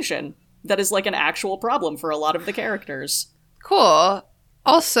discrimination that is, like, an actual problem for a lot of the characters. Cool.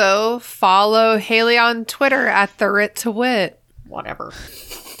 Also, follow Haley on Twitter at @TheWrit2Wit. Whatever.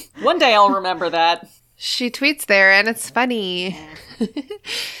 One day I'll remember that. She tweets there and it's funny.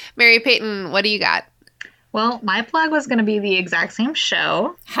 Mary Peyton, what do you got? Well, my plug was going to be the exact same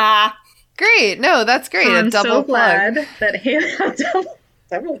show. Ha! Great. No, that's great. I'm a double so plug. glad that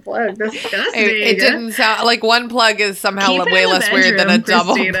double plug. Disgusting. It didn't sound like one plug is somehow Keep it way in the less weird than a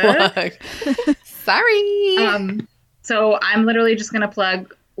double Christina. plug. Sorry. So I'm literally just going to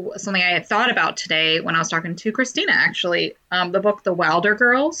plug something I had thought about today when I was talking to Christina, actually. The book, The Wilder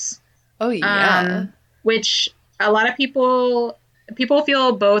Girls. Oh, yeah. Which a lot of people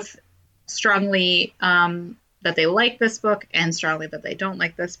feel both strongly that they like this book and strongly that they don't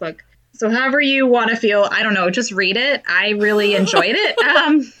like this book. So however you want to feel, I don't know, just read it. I really enjoyed it.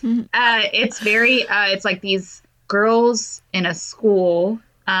 It's like these girls in a school,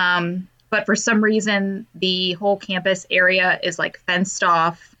 but for some reason the whole campus area is, like, fenced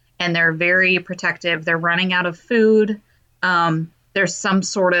off and they're very protective. They're running out of food. There's some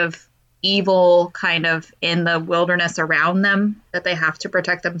sort of evil kind of in the wilderness around them that they have to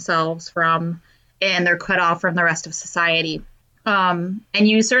protect themselves from, and they're cut off from the rest of society. And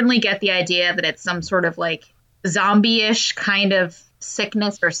you certainly get the idea that it's some sort of, like, zombie-ish kind of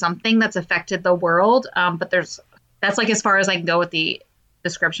sickness or something that's affected the world. But there's that's like as far as I can go with the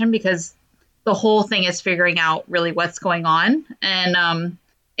description, because the whole thing is figuring out really what's going on. And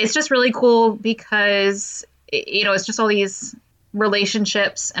it's just really cool because, it's just all these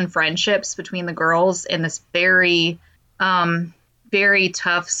relationships and friendships between the girls in this very, very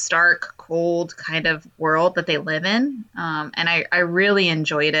tough, stark, cold kind of world that they live in. And I really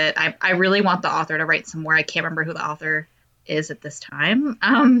enjoyed it. I really want the author to write some more. I can't remember who the author is at this time.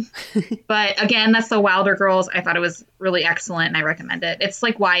 But again, that's the Wilder Girls. I thought it was really excellent and I recommend it. It's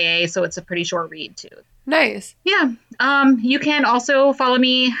like YA, so it's a pretty short read too. Nice. Yeah. You can also follow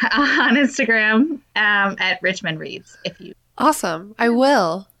me on Instagram at Richmond Reads if you. Awesome. I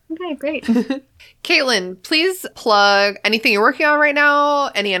will. Okay, great. Caitlin, please plug anything you're working on right now,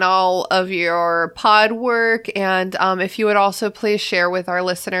 any and all of your pod work, and if you would also please share with our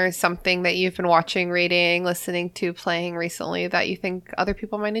listeners something that you've been watching, reading, listening to, playing recently that you think other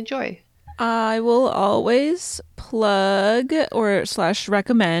people might enjoy. I will always plug or /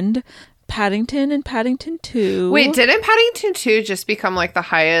 recommend Paddington and Paddington 2. Wait, didn't Paddington 2 just become like the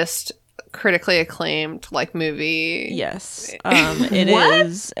highest critically acclaimed like movie? Yes, it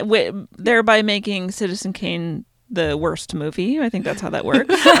is. Thereby making Citizen Kane the worst movie. I think that's how that works.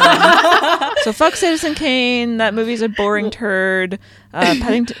 So fuck Citizen Kane. That movie's a boring turd.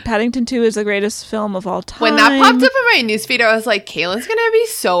 Paddington 2 is the greatest film of all time. When that popped up in my newsfeed, I was like, Caitlin's gonna be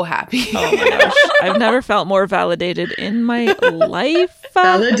so happy. Oh my gosh. I've never felt more validated in my life.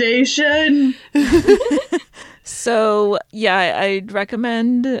 Validation. So, yeah, I'd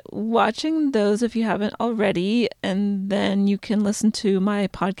recommend watching those if you haven't already. And then you can listen to my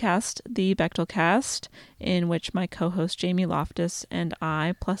podcast, The Bechdel Cast, in which my co-host Jamie Loftus and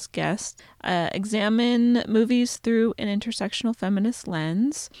I, plus guests, examine movies through an intersectional feminist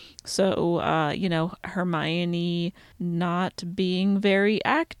lens. So, Hermione not being very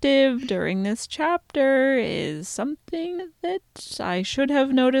active during this chapter is something that I should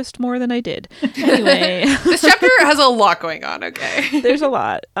have noticed more than I did. Anyway. This chapter has a lot going on, okay? There's a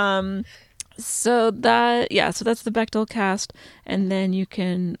lot. So that's the Bechdel Cast. And then you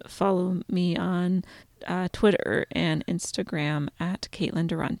can follow me on Twitter and Instagram at Caitlin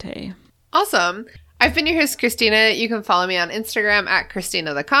Durante. Awesome. I've been your host, Christina. You can follow me on Instagram at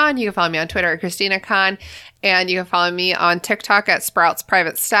Christina the Con. You can follow me on Twitter at Christina Con. And you can follow me on TikTok at Sprouts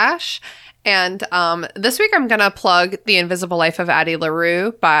Private Stash. And this week I'm going to plug The Invisible Life of Addie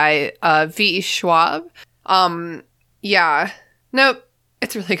LaRue by V.E. Schwab. Yeah. Nope.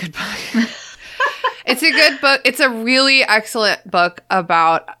 It's a really good book. It's a good book. It's a really excellent book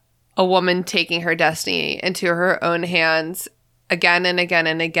about a woman taking her destiny into her own hands again and again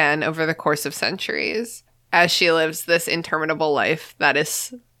and again over the course of centuries as she lives this interminable life that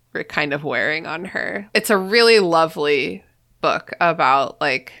is kind of wearing on her. It's a really lovely book about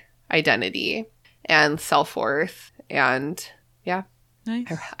like identity and self-worth, and yeah.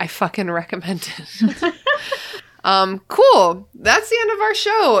 Nice. I fucking recommend it. Cool. That's the end of our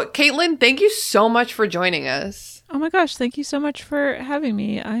show. Caitlin, thank you so much for joining us. Oh my gosh, thank you so much for having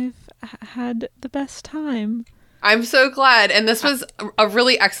me. I've had the best time. I'm so glad. And this was a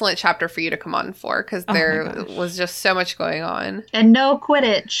really excellent chapter for you to come on for, because there was just so much going on. And no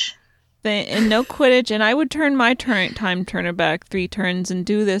Quidditch. And no Quidditch. And I would turn my time turner back 3 turns and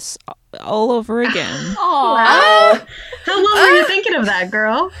do this all over again. Oh, wow. How long were you thinking of that,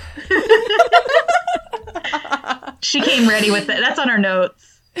 girl? She came ready with it. That's on our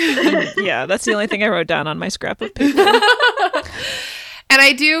notes. Yeah, that's the only thing I wrote down on my scrap of paper. And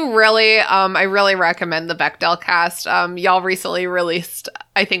I do really, I really recommend the Bechdel Cast. Y'all recently released,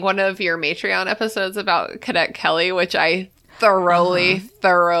 I think, one of your Matreon episodes about Cadet Kelly, which I thoroughly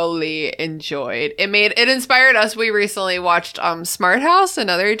enjoyed. It inspired us. We recently watched Smart House,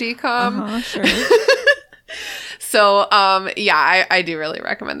 another DCOM. Sure. So, I do really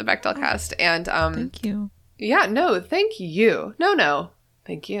recommend the Bechdel Cast. And thank you. Yeah, no, thank you. No.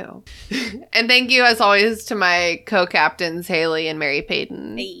 Thank you. And thank you, as always, to my co-captains, Haley and Mary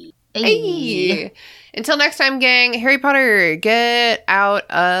Payton. Hey. Until next time, gang, Harry Potter, get out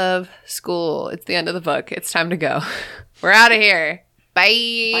of school. It's the end of the book. It's time to go. We're out of here.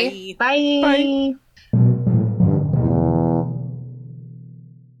 Bye. Bye.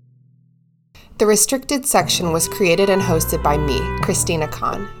 The Restricted Section was created and hosted by me, Christina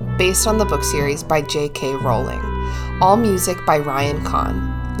Kahn, based on the book series by J.K. Rowling. All music by Ryan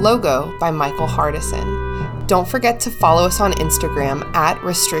Kahn. Logo by Michael Hardison. Don't forget to follow us on Instagram at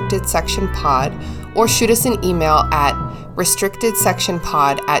Restricted Section Pod, or shoot us an email at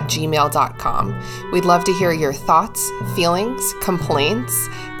restrictedsectionpod@gmail.com. We'd love to hear your thoughts, feelings, complaints,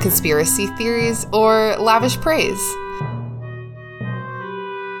 conspiracy theories, or lavish praise.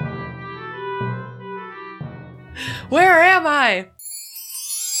 Where am I?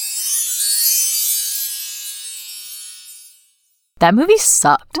 That movie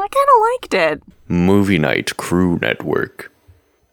sucked. I kind of liked it. Movie Night Crew Network.